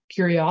about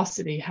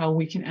curiosity, how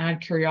we can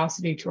add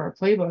curiosity to our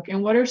playbook,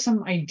 and what are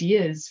some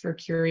ideas for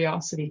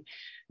curiosity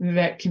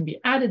that can be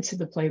added to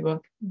the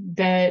playbook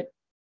that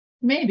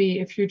maybe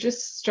if you're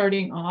just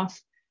starting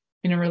off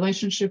in a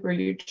relationship or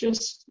you're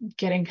just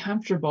getting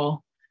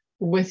comfortable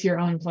with your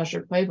own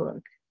pleasure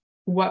playbook,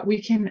 what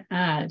we can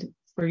add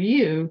for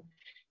you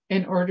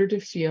in order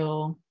to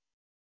feel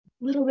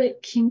a little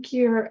bit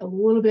kinkier, a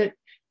little bit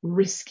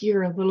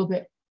riskier, a little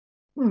bit,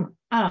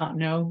 I don't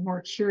know,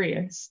 more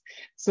curious.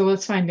 So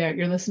let's find out.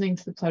 You're listening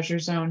to The Pleasure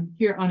Zone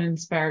here on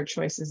Inspired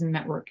Choices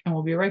Network, and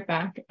we'll be right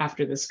back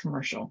after this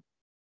commercial.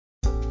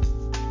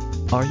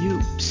 Are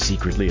you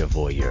secretly a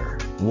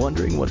voyeur,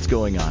 wondering what's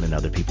going on in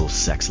other people's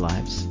sex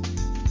lives?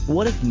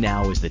 What if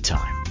now is the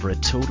time for a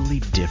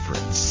totally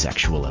different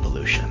sexual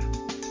evolution?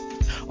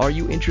 Are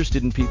you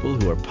interested in people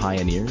who are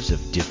pioneers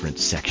of different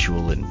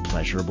sexual and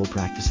pleasurable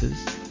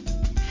practices?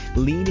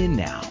 Lean in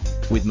now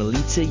with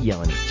Milica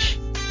Jelenic,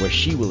 where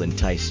she will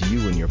entice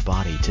you and your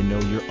body to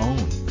know your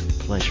own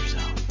pleasure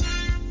zone.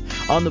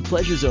 On the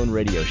Pleasure Zone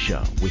radio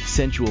show with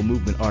sensual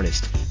movement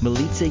artist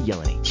Milica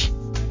Jelenic,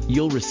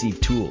 you'll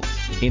receive tools,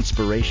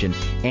 inspiration,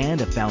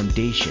 and a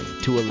foundation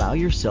to allow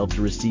yourself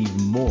to receive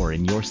more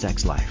in your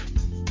sex life,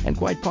 and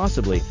quite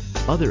possibly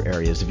other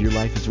areas of your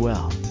life as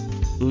well.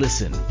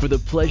 Listen for The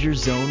Pleasure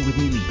Zone with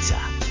Milica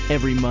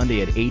every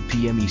Monday at 8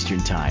 p.m. Eastern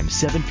Time,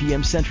 7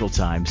 p.m. Central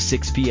Time,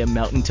 6 p.m.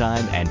 Mountain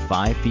Time, and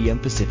 5 p.m.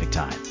 Pacific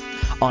Time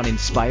on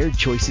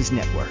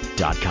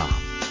InspiredChoicesNetwork.com.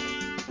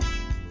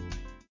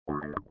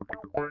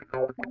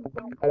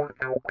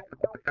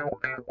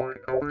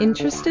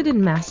 Interested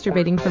in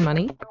masturbating for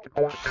money,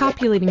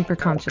 copulating for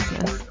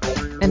consciousness,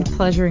 and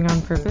pleasuring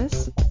on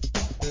purpose?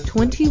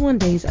 21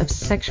 Days of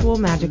Sexual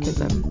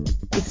Magicism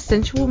with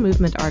sensual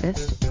movement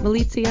artist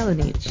Milica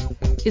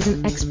Jelenic is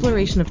an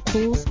exploration of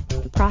tools,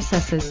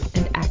 processes,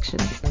 and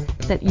actions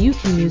that you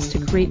can use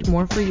to create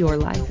more for your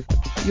life,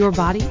 your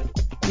body,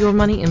 your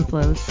money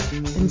inflows,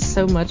 and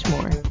so much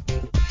more.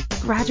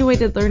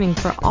 Graduated learning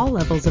for all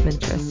levels of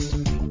interest.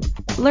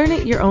 Learn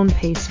at your own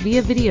pace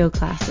via video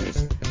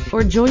classes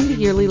or join the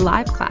yearly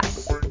live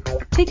class.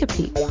 Take a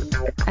peek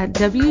at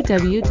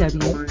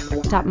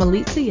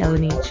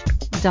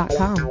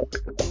www.milicajelenic.com.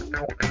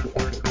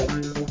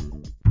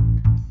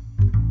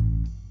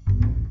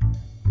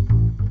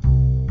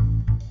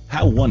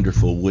 How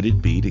wonderful would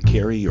it be to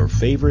carry your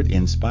favorite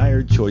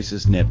Inspired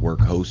Choices Network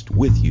host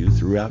with you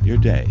throughout your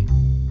day?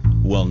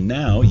 Well,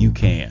 now you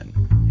can.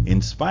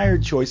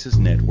 Inspired Choices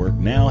Network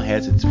now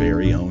has its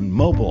very own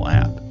mobile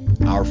app.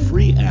 Our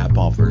free app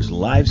offers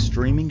live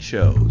streaming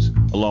shows,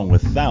 along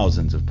with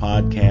thousands of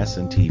podcasts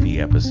and TV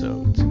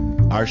episodes.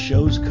 Our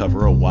shows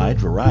cover a wide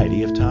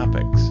variety of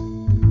topics.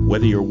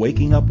 Whether you're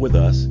waking up with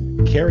us,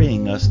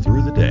 carrying us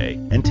through the day,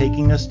 and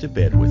taking us to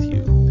bed with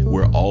you,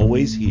 we're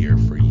always here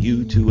for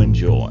you to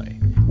enjoy.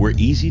 We're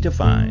easy to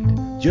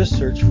find. Just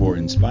search for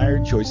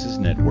Inspired Choices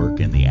Network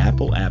in the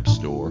Apple App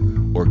Store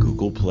or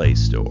Google Play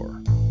Store.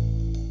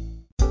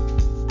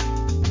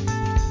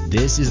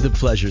 This is The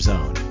Pleasure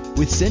Zone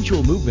with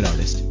sensual movement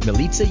artist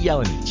Milica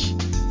Jelenic.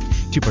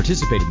 To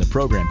participate in the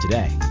program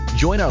today,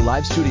 join our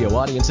live studio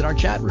audience in our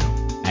chat room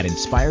at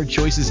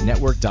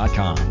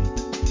InspiredChoicesNetwork.com.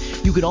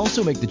 You can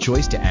also make the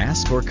choice to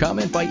ask or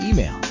comment by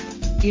email,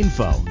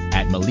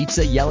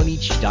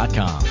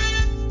 info@milicajelenic.com.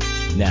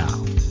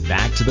 Now,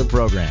 back to the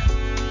program.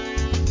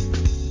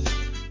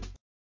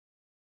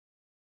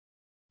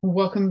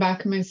 Welcome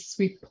back, my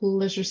sweet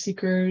pleasure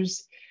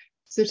seekers.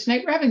 So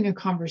tonight we're having a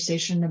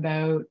conversation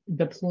about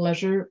the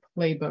pleasure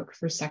playbook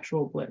for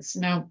sexual bliss.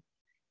 Now,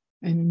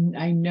 and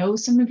I know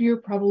some of you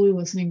are probably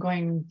listening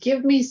going,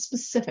 give me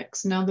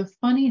specifics. Now, the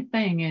funny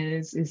thing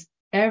is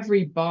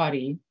every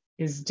body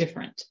is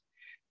different.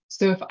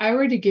 So if I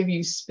were to give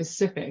you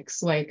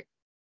specifics like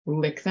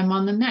lick them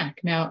on the neck,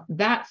 now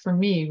that for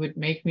me would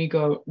make me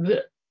go,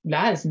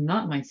 that is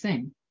not my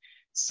thing.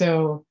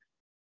 So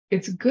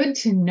it's good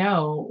to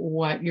know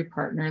what your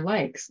partner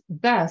likes.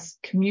 Thus,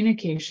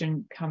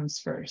 communication comes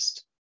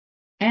first.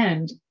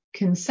 And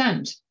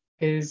consent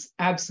is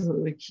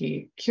absolutely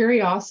key.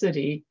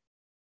 Curiosity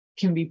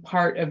can be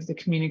part of the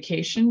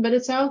communication, but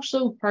it's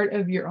also part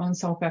of your own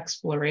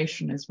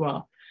self-exploration as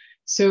well.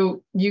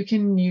 So you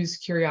can use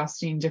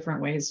curiosity in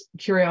different ways.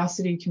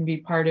 Curiosity can be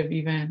part of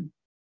even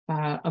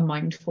a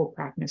mindful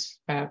practice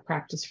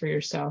for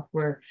yourself,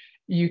 where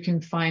you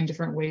can find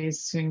different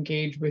ways to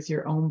engage with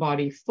your own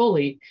body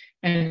fully.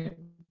 And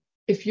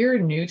if you're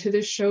new to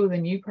this show,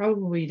 then you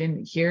probably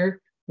didn't hear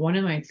one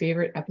of my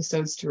favorite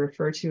episodes to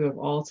refer to of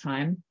all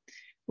time,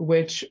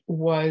 which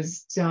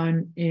was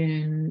done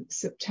in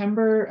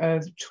September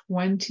of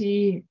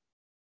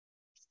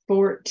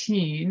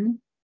 2014,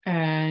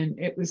 and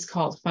it was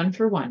called Fun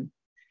for One.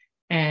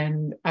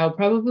 And I'll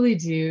probably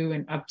do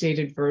an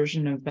updated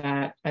version of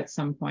that at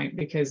some point,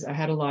 because I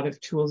had a lot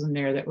of tools in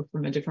there that were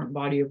from a different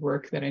body of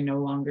work that I no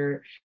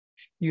longer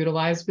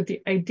utilize. But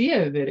the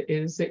idea of it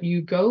is that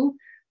you go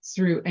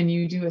through and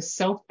you do a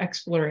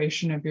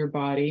self-exploration of your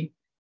body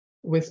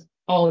with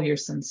all your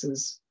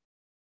senses.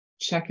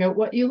 Check out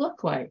what you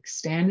look like.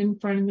 Stand in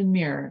front of the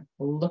mirror.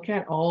 Look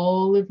at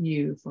all of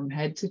you from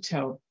head to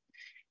toe.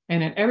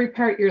 And at every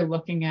part you're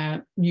looking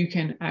at, you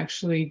can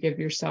actually give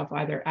yourself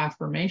either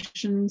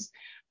affirmations,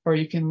 or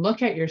you can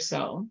look at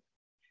yourself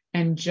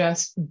and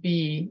just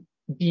be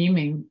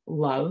beaming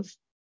love.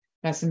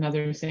 That's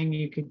another thing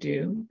you could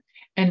do.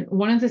 And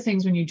one of the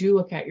things when you do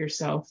look at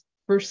yourself,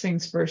 first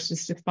things first,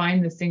 is to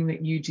find the thing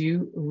that you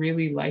do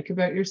really like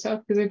about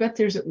yourself, because I bet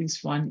there's at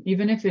least one,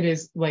 even if it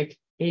is like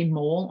a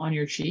mole on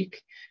your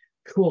cheek.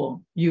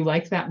 Cool. You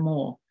like that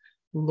mole.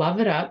 Love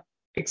it up.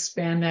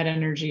 Expand that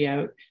energy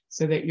out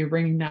so that you're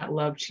bringing that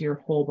love to your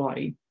whole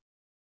body.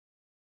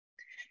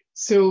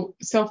 So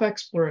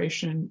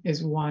self-exploration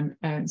is one.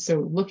 And so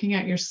looking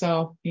at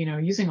yourself,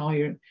 using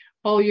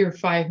all your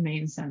five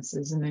main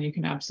senses, and then you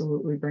can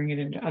absolutely bring it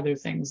into other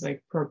things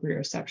like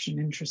proprioception,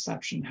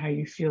 interoception, how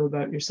you feel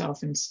about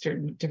yourself in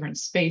certain different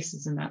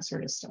spaces and that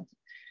sort of stuff.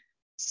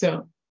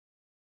 So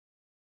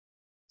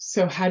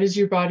how does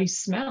your body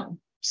smell?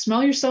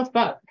 Smell yourself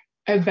up.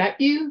 I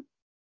bet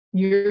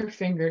your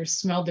fingers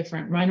smell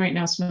different. Mine right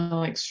now smell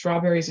like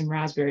strawberries and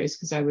raspberries,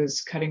 because I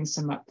was cutting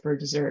some up for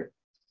dessert.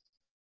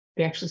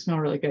 They actually smell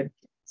really good.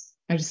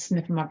 I just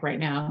sniff them up right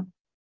now.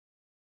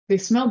 They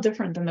smell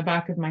different than the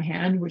back of my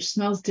hand, which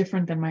smells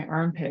different than my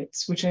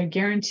armpits, which I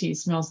guarantee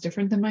smells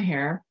different than my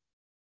hair,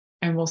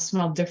 and will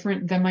smell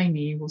different than my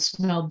knee, will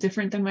smell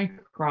different than my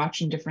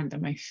crotch, and different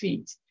than my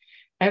feet.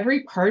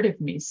 Every part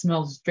of me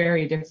smells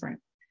very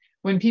different.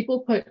 When people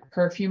put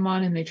perfume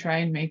on and they try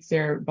and make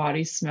their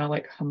bodies smell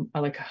like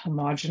a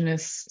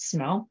homogeneous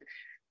smell,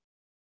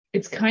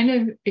 it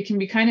can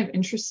be kind of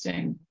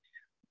interesting,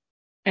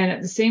 and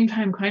at the same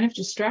time kind of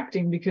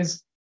distracting,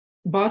 because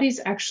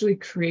bodies actually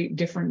create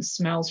different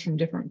smells from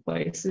different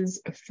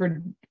places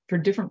for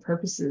different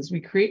purposes. We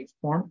create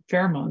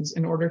pheromones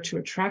in order to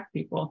attract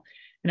people,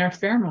 and our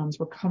pheromones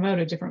will come out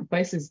of different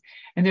places,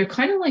 and they're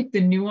kind of like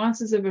the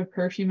nuances of a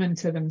perfume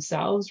unto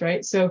themselves,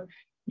 right? So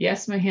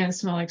yes, my hands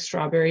smell like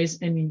strawberries,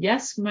 and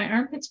yes, my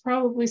armpits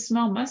probably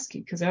smell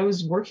musky because I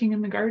was working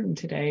in the garden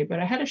today, but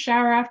I had a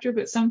shower after.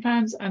 But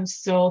sometimes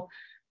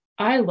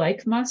I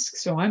like musk,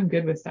 so I'm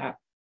good with that.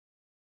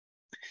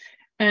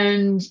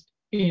 And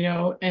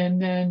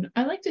and then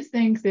I like to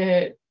think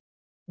that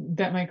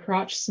my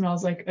crotch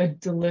smells like a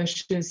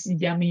delicious,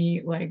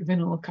 yummy, like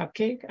vanilla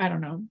cupcake. I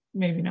don't know,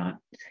 maybe not.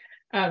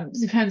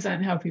 Depends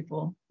on how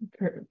people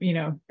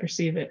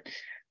perceive it,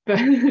 but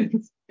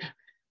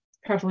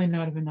probably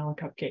not a vanilla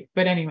cupcake.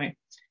 But anyway,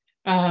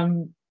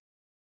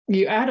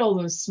 you add all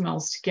those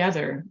smells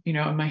together,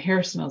 and my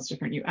hair smells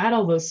different. You add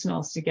all those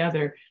smells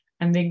together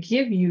and they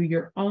give you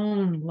your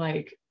own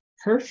like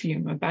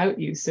perfume about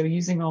you. So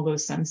using all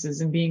those senses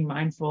and being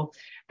mindful,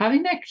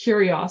 having that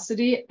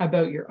curiosity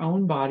about your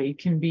own body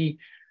can be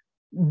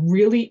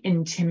really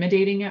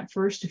intimidating at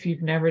first if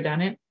you've never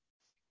done it.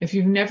 If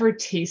you've never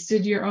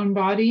tasted your own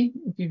body,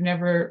 if you've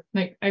never,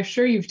 I'm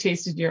sure you've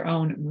tasted your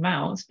own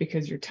mouth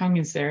because your tongue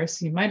is there.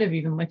 So you might have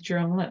even licked your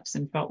own lips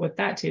and felt what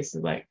that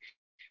tasted like.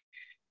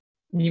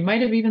 You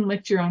might have even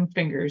licked your own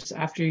fingers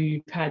after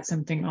you've had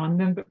something on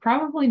them, but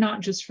probably not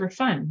just for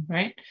fun,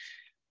 right?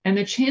 And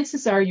the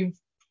chances are you've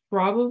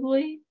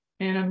probably,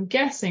 and I'm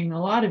guessing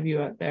a lot of you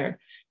out there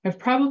have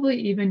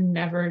probably even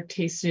never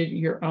tasted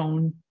your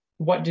own,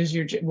 what do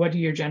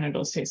your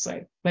genitals taste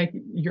like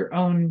your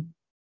own,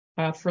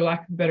 for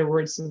lack of better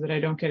words, so that I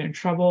don't get in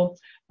trouble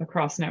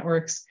across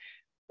networks,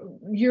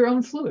 your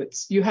own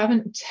fluids. You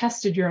haven't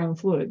tested your own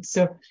fluids.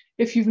 So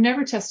if you've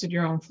never tested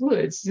your own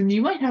fluids, then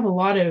you might have a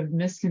lot of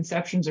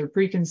misconceptions or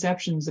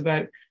preconceptions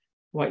about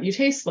what you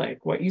taste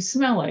like, what you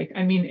smell like.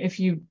 I mean, if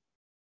you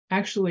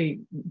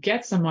actually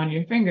get some on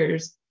your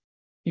fingers,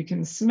 you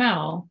can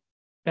smell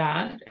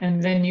that,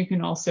 and then you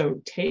can also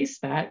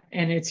taste that,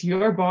 and it's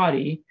your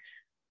body.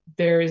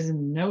 There is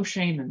no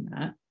shame in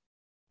that.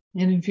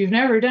 And if you've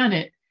never done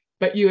it,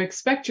 but you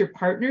expect your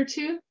partner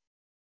to,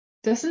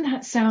 doesn't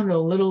that sound a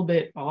little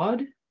bit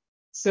odd?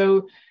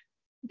 So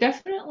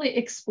definitely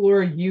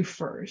explore you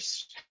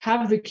first.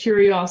 Have the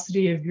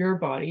curiosity of your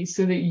body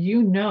so that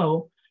you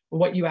know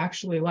what you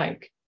actually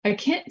like. I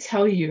can't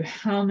tell you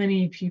how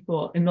many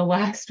people in the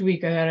last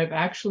week that I've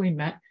actually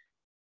met,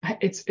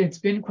 it's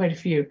been quite a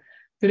few,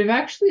 that have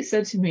actually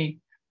said to me,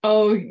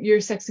 "Oh, you're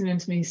a sex and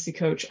intimacy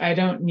coach. I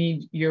don't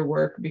need your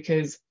work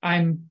because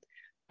I'm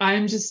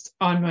just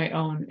on my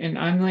own and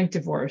I'm like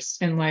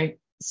divorced, and like,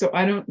 so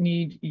I don't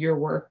need your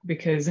work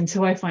because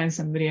until I find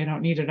somebody, I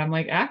don't need it." I'm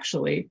like,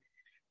 actually,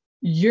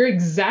 you're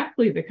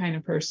exactly the kind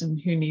of person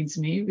who needs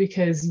me,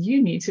 because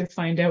you need to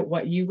find out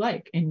what you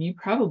like, and you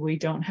probably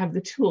don't have the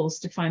tools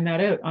to find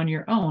that out on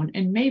your own.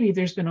 And maybe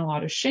there's been a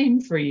lot of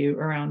shame for you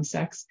around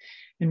sex,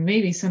 and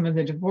maybe some of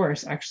the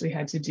divorce actually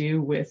had to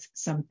do with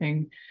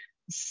something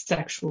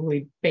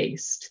sexually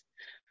based.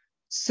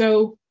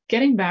 So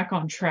getting back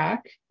on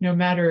track, no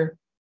matter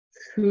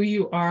who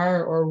you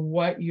are or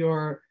what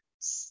your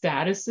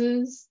status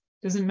is,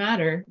 doesn't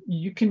matter.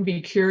 You can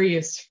be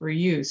curious for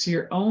you. So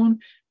your own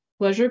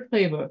pleasure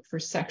playbook for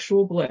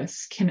sexual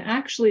bliss can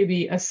actually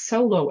be a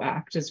solo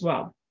act as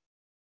well.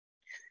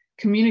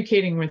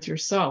 Communicating with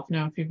yourself.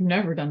 Now, if you've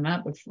never done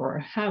that before,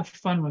 have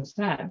fun with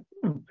that.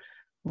 I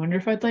wonder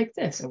if I'd like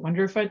this. I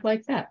wonder if I'd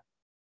like that.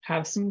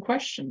 Have some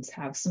questions,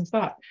 have some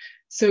thought.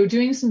 So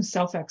doing some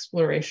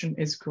self-exploration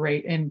is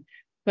great. And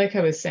like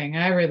I was saying,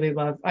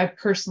 I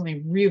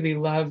personally really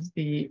love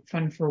the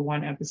Fun for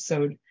One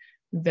episode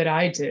that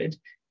I did.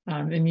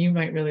 And you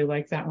might really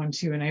like that one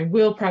too. And I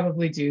will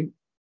probably do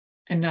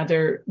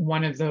another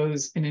one of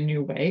those in a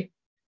new way.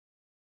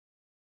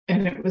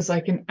 And it was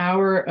like an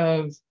hour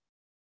of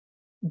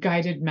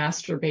guided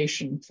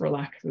masturbation, for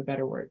lack of a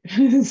better word.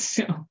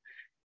 So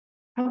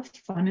how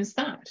fun is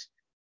that?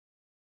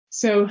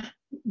 So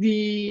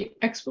the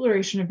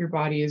exploration of your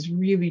body is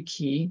really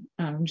key.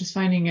 Just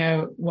finding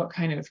out what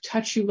kind of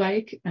touch you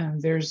like.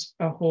 There's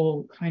a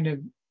whole kind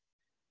of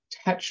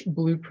touch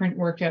blueprint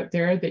work out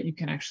there that you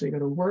can actually go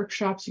to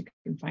workshops. You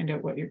can find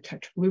out what your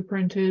touch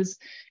blueprint is.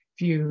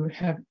 If you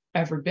have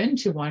ever been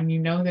to one, you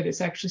know that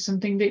it's actually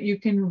something that you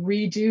can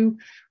redo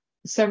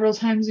several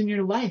times in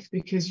your life,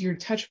 because your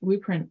touch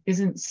blueprint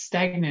isn't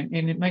stagnant,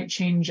 and it might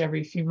change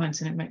every few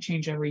months, and it might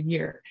change every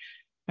year,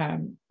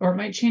 or it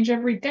might change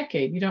every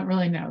decade. You don't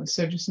really know.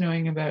 So just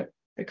knowing about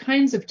the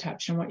kinds of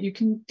touch and what you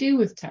can do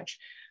with touch.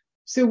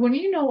 So when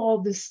you know all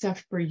this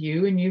stuff for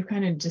you, and you've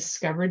kind of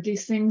discovered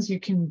these things, you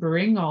can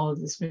bring all of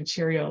this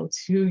material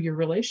to your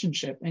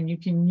relationship, and you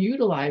can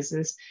utilize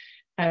this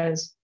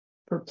as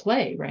for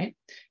play, right?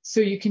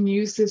 So you can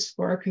use this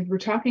for, because we're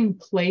talking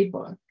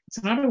playbook.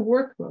 It's not a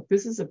workbook.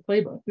 This is a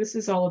playbook. This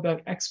is all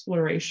about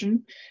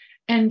exploration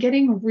and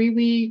getting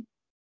really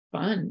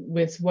fun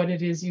with what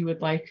it is you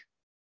would like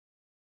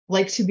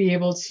to be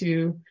able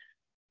to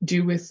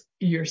do with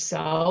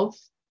yourself,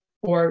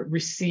 or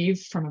receive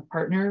from a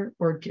partner,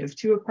 or give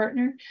to a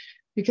partner.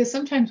 Because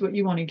sometimes what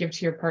you want to give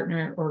to your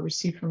partner or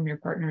receive from your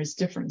partner is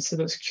different. So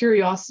those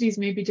curiosities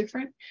may be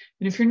different.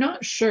 And if you're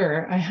not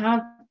sure, I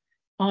have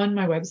on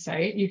my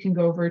website, you can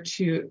go over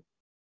to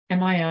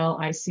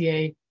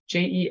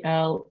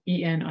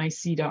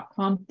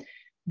milicajelenic.com.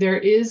 There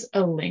is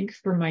a link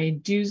for my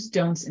do's,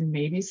 don'ts, and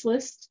maybes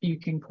list. You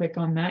can click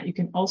on that. You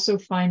can also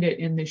find it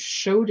in the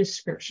show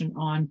description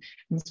on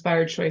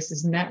Inspired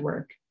Choices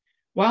Network.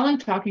 While I'm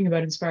talking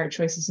about Inspired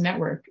Choices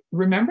Network,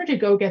 remember to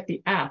go get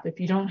the app. If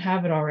you don't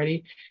have it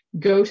already,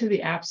 go to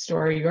the App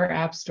Store, your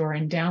App Store,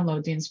 and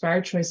download the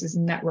Inspired Choices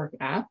Network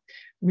app.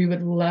 We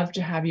would love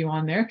to have you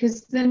on there,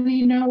 because then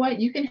you know what?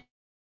 You can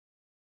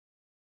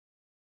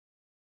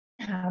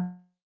have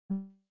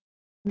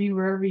me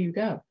wherever you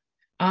go.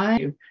 I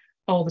do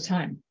all the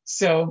time.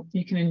 So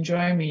you can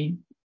enjoy me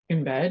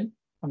in bed,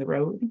 on the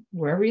road,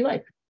 wherever you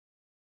like.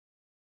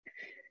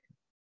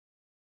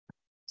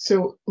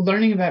 So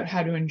learning about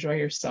how to enjoy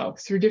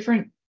yourself through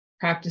different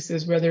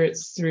practices, whether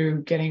it's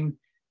through getting,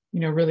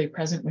 really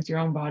present with your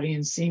own body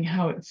and seeing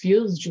how it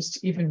feels just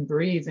to even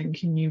breathe. And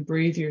can you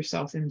breathe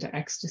yourself into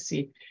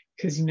ecstasy?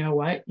 Because you know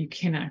what? You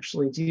can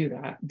actually do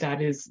that.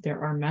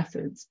 There are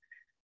methods.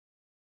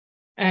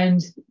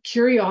 And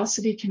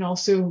curiosity can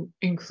also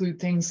include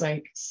things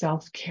like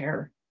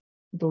self-care.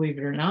 Believe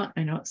it or not,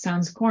 I know it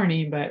sounds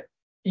corny, but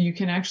you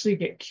can actually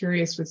get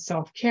curious with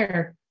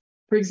self-care.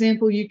 For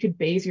example, you could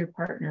bathe your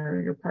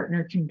partner, your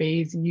partner can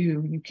bathe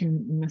you, you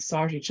can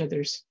massage each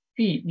other's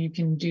feet, you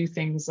can do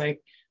things like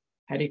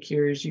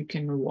pedicures, you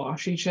can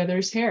wash each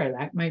other's hair.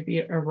 That might be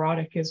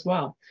erotic as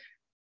well.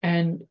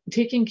 And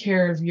taking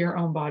care of your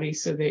own body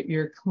so that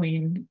you're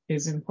clean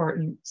is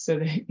important. So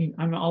that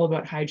I'm all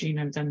about hygiene.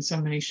 I've done so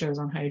many shows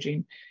on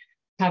hygiene.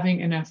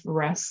 Having enough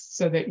rest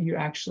so that you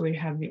actually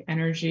have the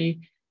energy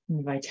and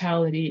the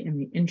vitality and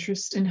the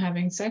interest in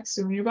having sex.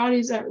 So when your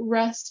body's at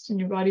rest and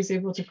your body's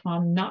able to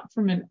calm, not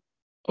from an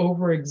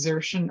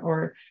overexertion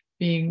or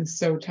being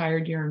so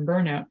tired you're in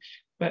burnout,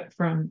 but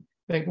from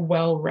like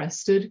well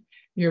rested,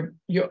 you're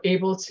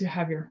able to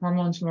have your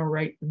hormones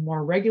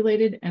more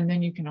regulated, and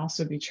then you can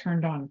also be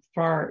turned on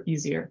far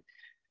easier.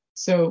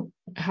 So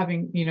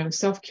having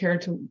self-care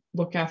to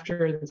look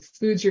after the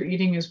foods you're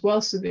eating as well,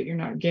 so that you're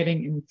not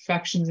getting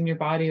infections in your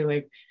body.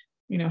 Like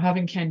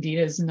having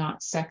candida is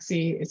not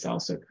sexy. It's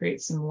also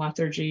creates some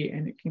lethargy,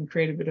 and it can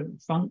create a bit of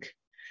funk.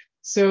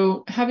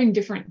 So having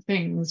different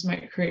things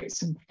might create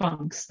some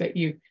funks that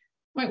you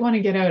might want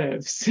to get out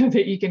of, so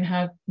that you can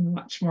have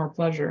much more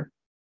pleasure.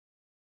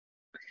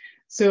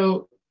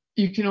 So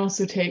you can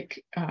also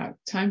take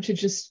time to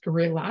just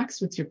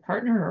relax with your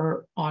partner,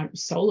 or on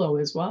solo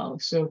as well.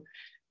 So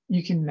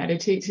you can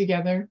meditate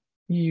together.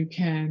 You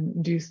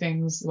can do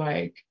things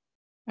like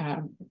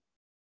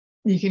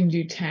you can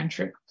do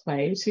tantric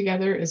play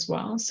together as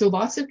well. So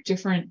lots of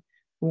different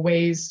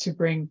ways to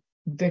bring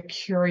the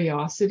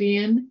curiosity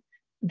in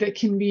that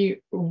can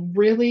be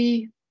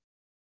really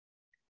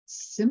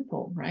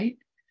simple, right?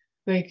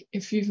 Like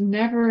if you've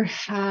never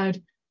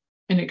had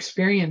an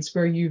experience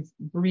where you've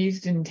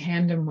breathed in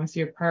tandem with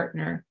your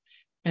partner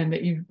and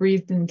that you've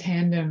breathed in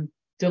tandem,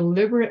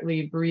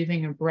 deliberately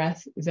breathing a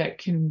breath that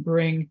can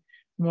bring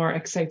more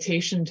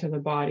excitation to the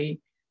body,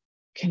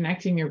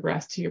 connecting your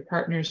breath to your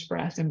partner's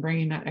breath and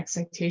bringing that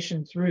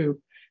excitation through,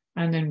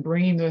 and then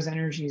bringing those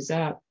energies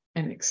up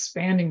and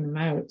expanding them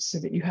out so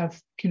that you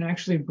can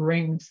actually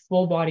bring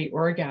full body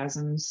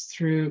orgasms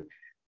through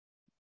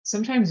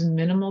sometimes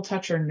minimal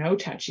touch or no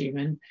touch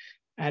even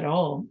at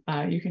all.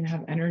 You can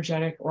have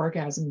energetic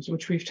orgasms,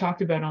 which we've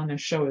talked about on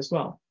this show as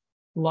well.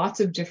 Lots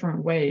of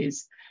different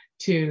ways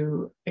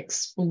to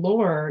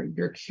explore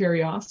your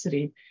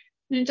curiosity.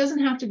 And it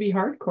doesn't have to be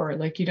hardcore.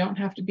 Like you don't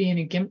have to be in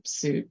a GIMP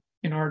suit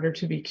in order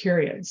to be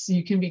curious.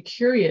 You can be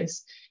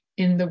curious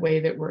in the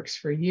way that works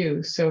for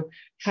you. So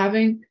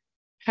having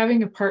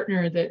a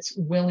partner that's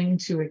willing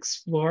to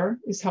explore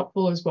is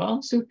helpful as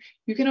well. So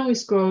you can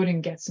always go out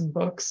and get some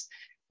books.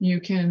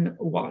 You can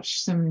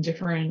watch some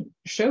different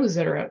shows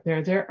that are out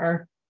there. There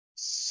are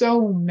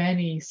so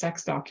many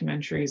sex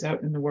documentaries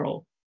out in the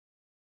world.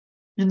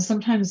 And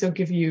sometimes they'll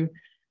give you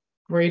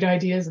great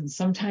ideas, and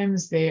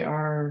sometimes they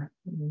are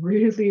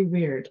really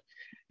weird.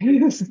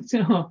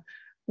 So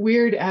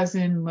weird as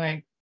in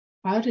like,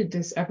 how did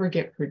this ever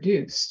get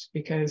produced?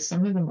 Because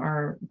some of them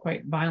are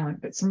quite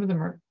violent, but some of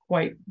them are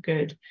quite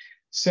good.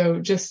 So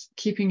just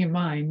keeping in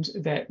mind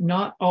that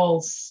not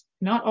all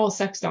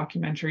sex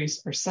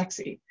documentaries are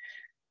sexy.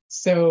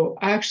 So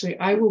actually,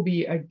 I will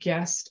be a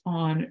guest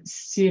on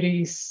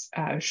Siri's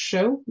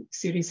show.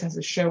 Siri's has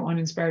a show on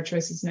Inspired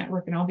Choices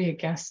Network, and I'll be a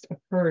guest of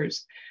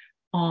hers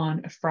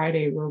on a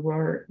Friday where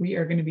we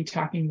are going to be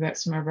talking about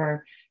some of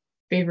our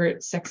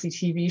favorite sexy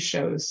TV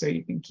shows. So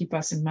you can keep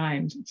us in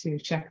mind to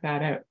check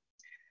that out.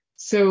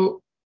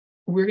 So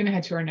we're going to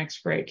head to our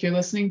next break. You're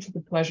listening to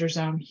The Pleasure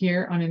Zone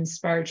here on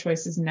Inspired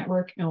Choices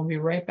Network, and we'll be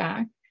right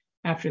back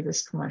after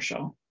this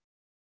commercial.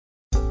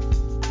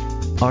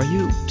 Are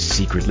you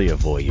secretly a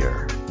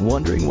voyeur,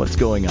 wondering what's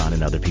going on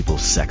in other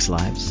people's sex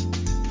lives?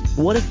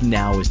 What if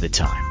now is the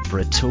time for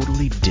a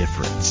totally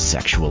different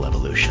sexual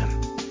evolution?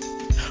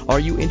 Are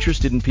you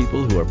interested in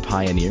people who are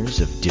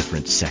pioneers of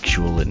different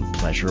sexual and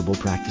pleasurable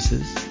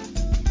practices?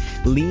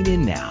 Lean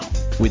in now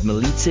with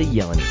Milica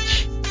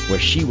Jelenic, where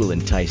she will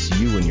entice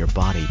you and your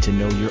body to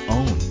know your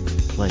own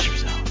pleasure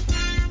zone.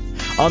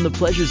 On the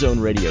Pleasure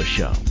Zone radio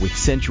show with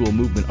sensual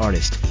movement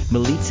artist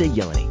Milica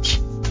Jelenic,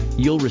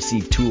 you'll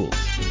receive tools,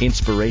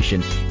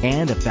 inspiration,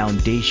 and a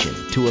foundation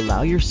to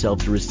allow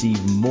yourself to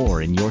receive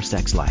more in your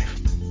sex life,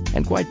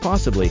 and quite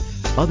possibly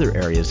other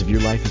areas of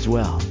your life as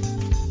well.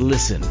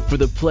 Listen for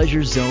The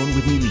Pleasure Zone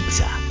with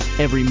Milica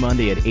every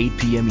Monday at 8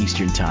 p.m.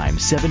 Eastern Time,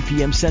 7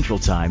 p.m. Central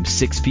Time,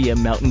 6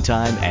 p.m. Mountain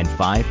Time, and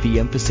 5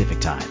 p.m.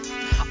 Pacific Time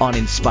on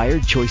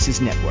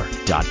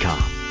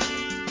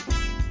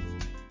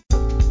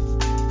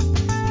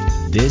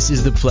InspiredChoicesNetwork.com. This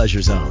is The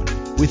Pleasure Zone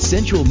with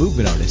sensual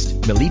movement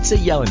artist Milica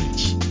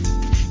Jelenic.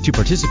 To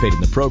participate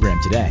in the program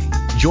today,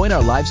 join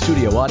our live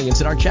studio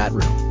audience in our chat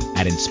room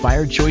at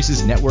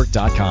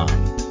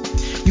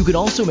InspiredChoicesNetwork.com. You can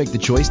also make the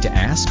choice to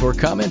ask or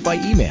comment by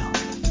email,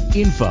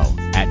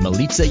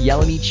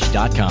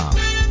 info@MilicaJelenic.com.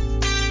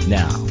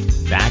 Now,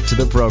 back to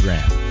the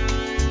program.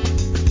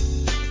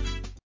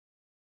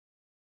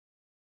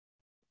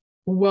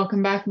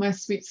 Welcome back, my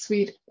sweet,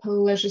 sweet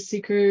pleasure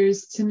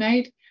seekers.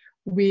 Tonight,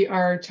 we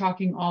are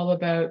talking all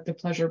about the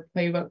Pleasure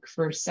Playbook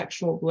for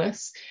Sexual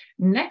Bliss.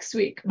 Next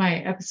week, my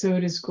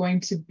episode is going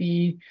to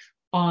be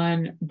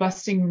on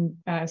busting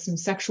some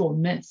sexual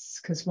myths,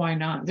 because why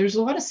not? There's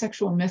a lot of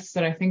sexual myths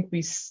that I think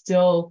we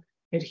still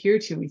adhere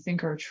to, we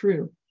think are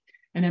true.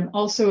 And I'm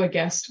also a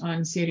guest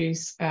on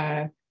Siri's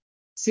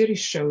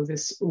show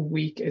this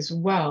week as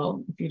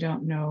well. If you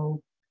don't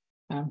know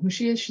who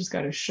she is, she's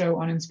got a show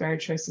on Inspired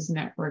Choices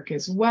Network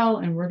as well.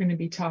 And we're going to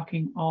be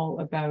talking all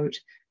about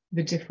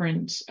the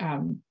different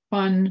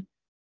fun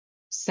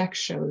sex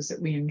shows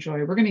that we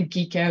enjoy. We're going to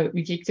geek out.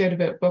 We geeked out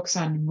about books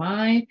on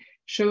my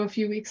show a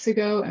few weeks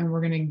ago, and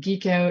we're going to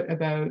geek out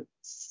about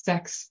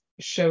sex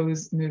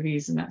shows,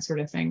 movies, and that sort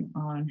of thing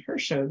on her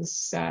show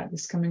this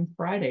coming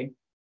Friday.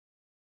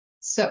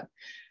 So,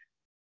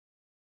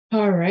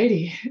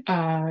 alrighty,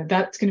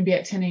 that's going to be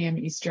at 10 a.m.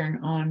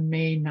 Eastern on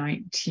May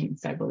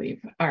 19th, I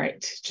believe. All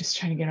right, just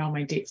trying to get all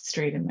my dates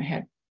straight in my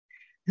head.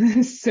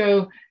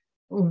 So,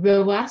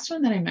 the last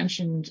one that I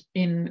mentioned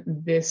in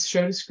this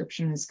show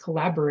description is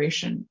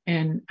collaboration.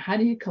 And how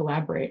do you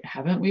collaborate?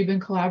 Haven't we been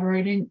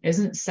collaborating?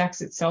 Isn't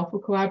sex itself a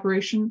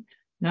collaboration?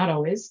 Not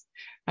always.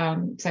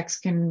 Sex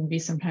can be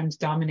sometimes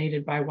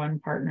dominated by one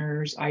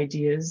partner's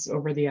ideas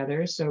over the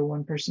other, so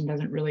one person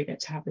doesn't really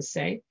get to have a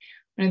say.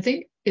 And I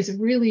think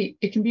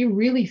it can be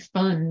really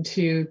fun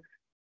to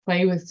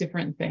play with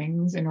different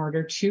things in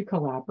order to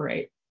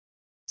collaborate.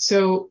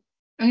 So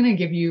I'm going to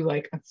give you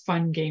like a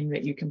fun game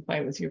that you can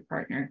play with your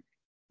partner.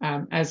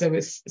 as I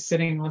was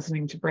sitting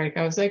listening to break,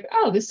 I was like,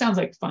 oh, this sounds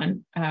like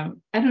fun. I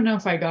don't know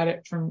if I got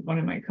it from one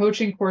of my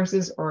coaching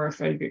courses or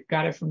if I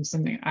got it from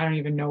something, I don't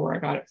even know where I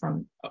got it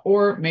from,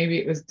 or maybe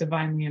it was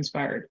divinely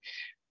inspired.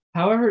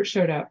 However it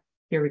showed up,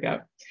 here we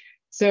go.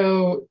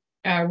 So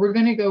we're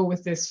going to go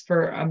with this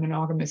for a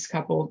monogamous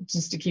couple,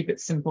 just to keep it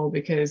simple,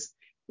 because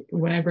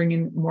when I bring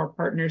in more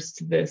partners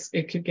to this,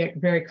 it could get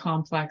very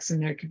complex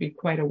and there could be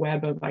quite a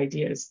web of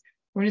ideas.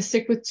 We're going to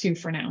stick with 2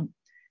 for now.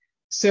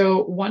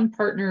 So one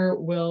partner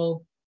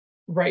will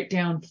write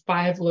down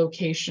 5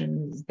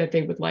 locations that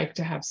they would like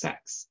to have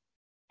sex.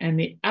 And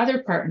the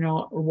other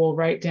partner will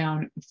write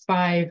down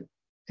 5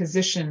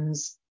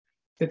 positions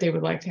that they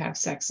would like to have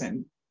sex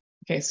in.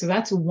 Okay, so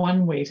that's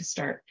one way to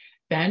start.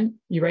 Then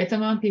you write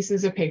them on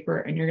pieces of paper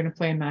and you're going to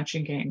play a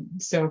matching game.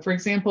 So for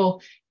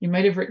example, you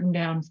might have written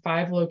down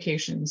 5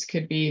 locations,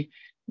 could be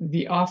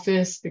the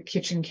office, the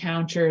kitchen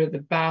counter, the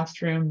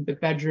bathroom, the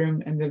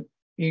bedroom, and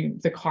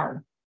the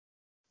car.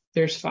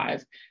 There's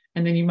 5.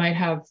 And then you might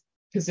have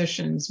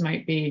positions,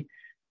 might be,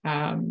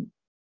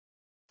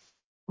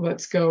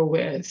 let's go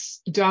with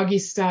doggy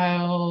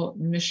style,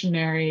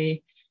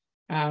 missionary.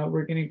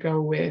 We're going to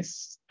go with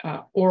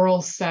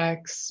oral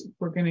sex.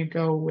 We're going to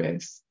go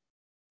with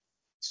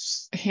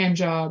hand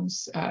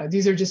jobs.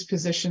 These are just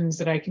positions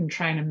that I can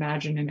try and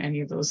imagine in any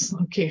of those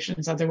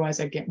locations. Otherwise,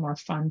 I get more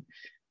fun.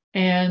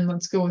 And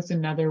let's go with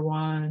another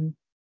one.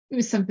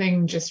 Maybe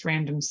something just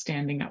random,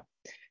 standing up.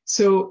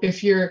 So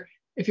if you're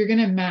going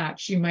to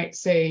match, you might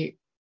say,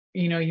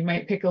 you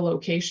might pick a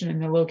location,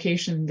 and the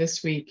location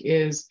this week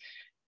is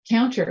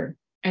counter.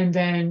 And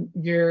then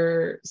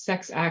your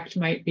sex act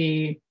might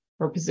be,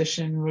 or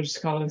position, we'll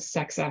just call it a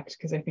sex act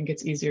because I think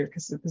it's easier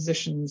because the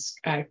positions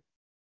I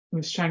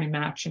was trying to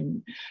match.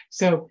 And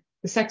so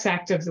the sex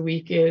act of the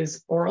week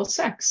is oral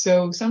sex.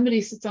 So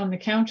somebody sits on the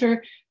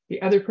counter,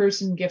 the other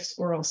person gifts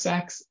oral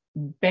sex.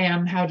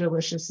 Bam, how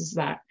delicious is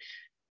that?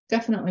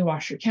 Definitely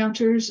wash your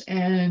counters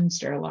and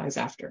sterilize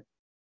after.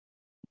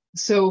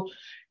 So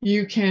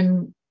you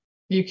can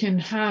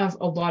have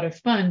a lot of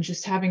fun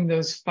just having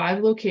those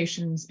 5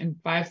 locations and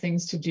 5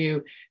 things to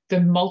do. The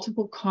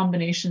multiple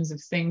combinations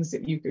of things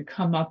that you could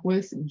come up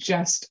with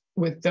just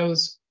with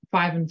those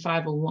 5 and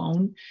 5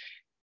 alone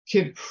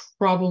could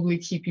probably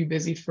keep you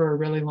busy for a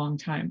really long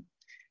time.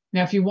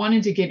 Now, if you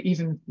wanted to get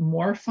even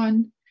more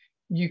fun,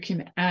 you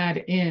can add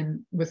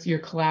in with your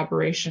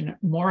collaboration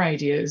more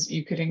ideas.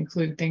 You could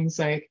include things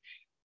like,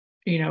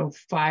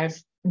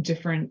 5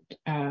 different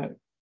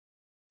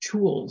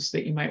tools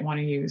that you might want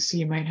to use. So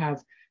you might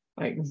have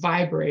like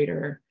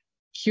vibrator,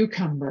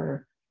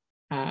 cucumber,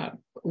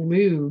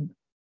 lube,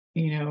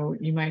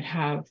 you might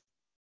have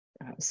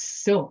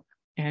silk,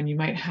 and you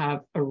might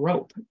have a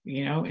rope,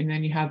 and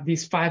then you have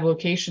these 5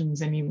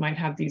 locations and you might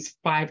have these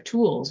 5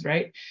 tools,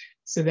 right?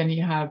 So then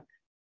you have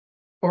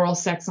oral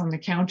sex on the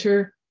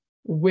counter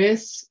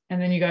and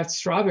then you got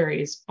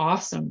strawberries.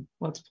 Awesome.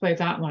 Let's play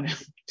that one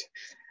out.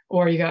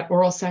 Or you got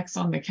oral sex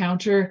on the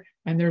counter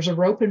and there's a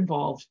rope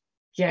involved.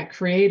 Get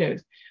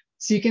creative.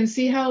 So you can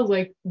see how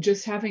like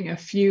just having a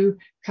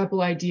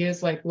couple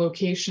ideas like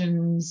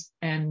locations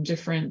and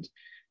different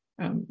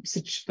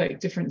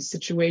different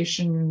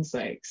situations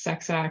like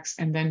sex acts,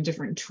 and then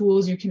different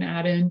tools you can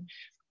add in.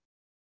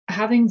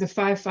 Having the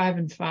 5, 5,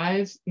 and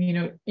 5,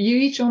 you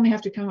each only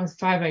have to come with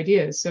 5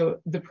 ideas.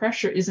 So the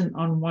pressure isn't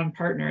on one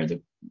partner.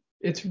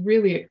 It's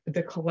really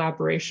the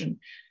collaboration.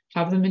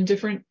 Have them in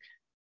different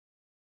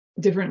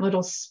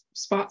little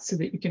spots so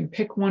that you can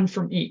pick one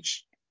from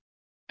each.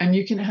 And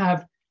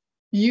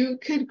you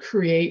could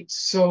create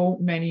so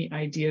many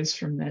ideas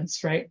from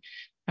this, right?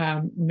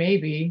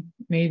 Maybe,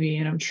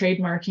 and I'm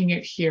trademarking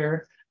it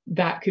here,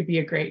 that could be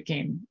a great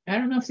game. I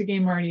don't know if the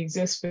game already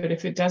exists, but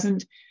if it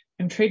doesn't,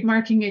 I'm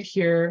trademarking it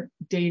here,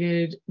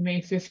 dated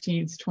May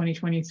 15th,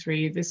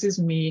 2023. This is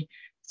me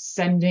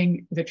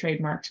sending the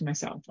trademark to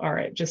myself. All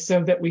right, just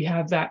so that we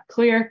have that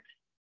clear,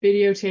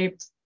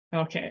 videotaped.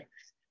 Okay.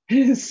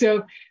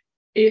 So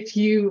if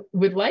you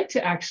would like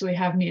to actually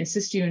have me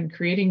assist you in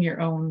creating your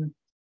own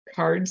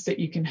cards that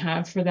you can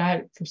have for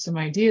some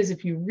ideas,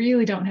 if you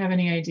really don't have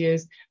any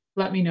ideas,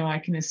 let me know. I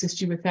can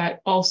assist you with that.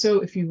 Also,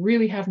 if you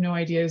really have no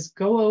ideas,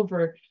 go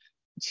over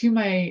to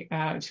my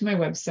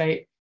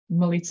website,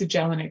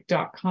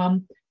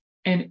 milicajelenic.com,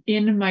 and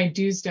in my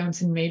do's,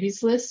 don'ts, and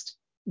maybes list,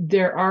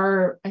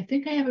 I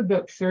think I have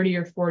about 30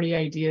 or 40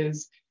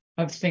 ideas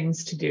of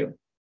things to do.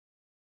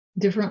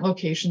 Different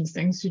locations,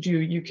 things to do.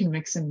 You can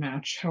mix and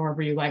match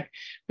however you like.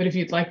 But if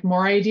you'd like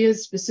more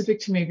ideas specific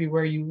to maybe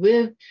where you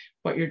live,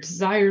 what your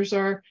desires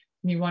are,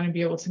 and you want to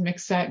be able to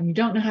mix that, and you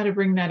don't know how to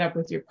bring that up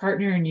with your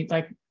partner, and you'd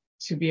like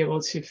to be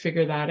able to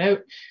figure that out,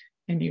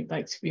 and you'd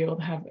like to be able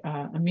to have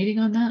a meeting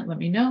on that, let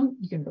me know.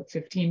 You can book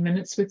 15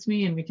 minutes with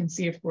me and we can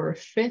see if we're a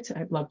fit.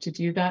 I'd love to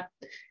do that.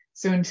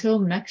 So until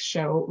next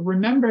show,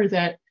 remember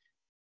that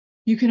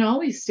you can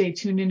always stay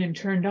tuned in and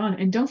turned on.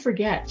 And don't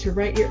forget to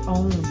write your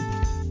own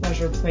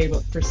pleasure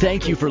playbook for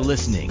Thank you for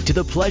listening to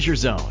The Pleasure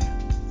Zone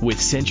with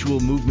sensual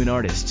movement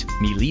artist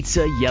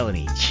Milica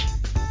Jelenic.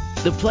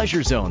 The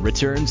Pleasure Zone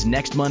returns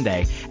next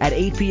Monday at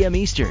 8 p.m.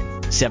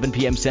 Eastern, 7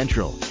 p.m.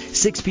 Central,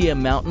 6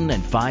 p.m. Mountain,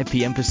 and 5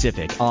 p.m.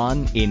 Pacific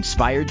on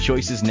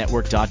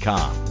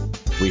InspiredChoicesNetwork.com.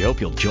 We hope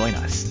you'll join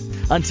us.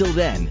 Until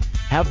then,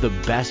 have the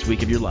best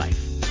week of your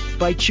life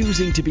by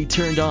choosing to be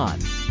turned on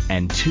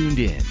and tuned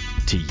in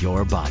to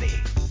your body.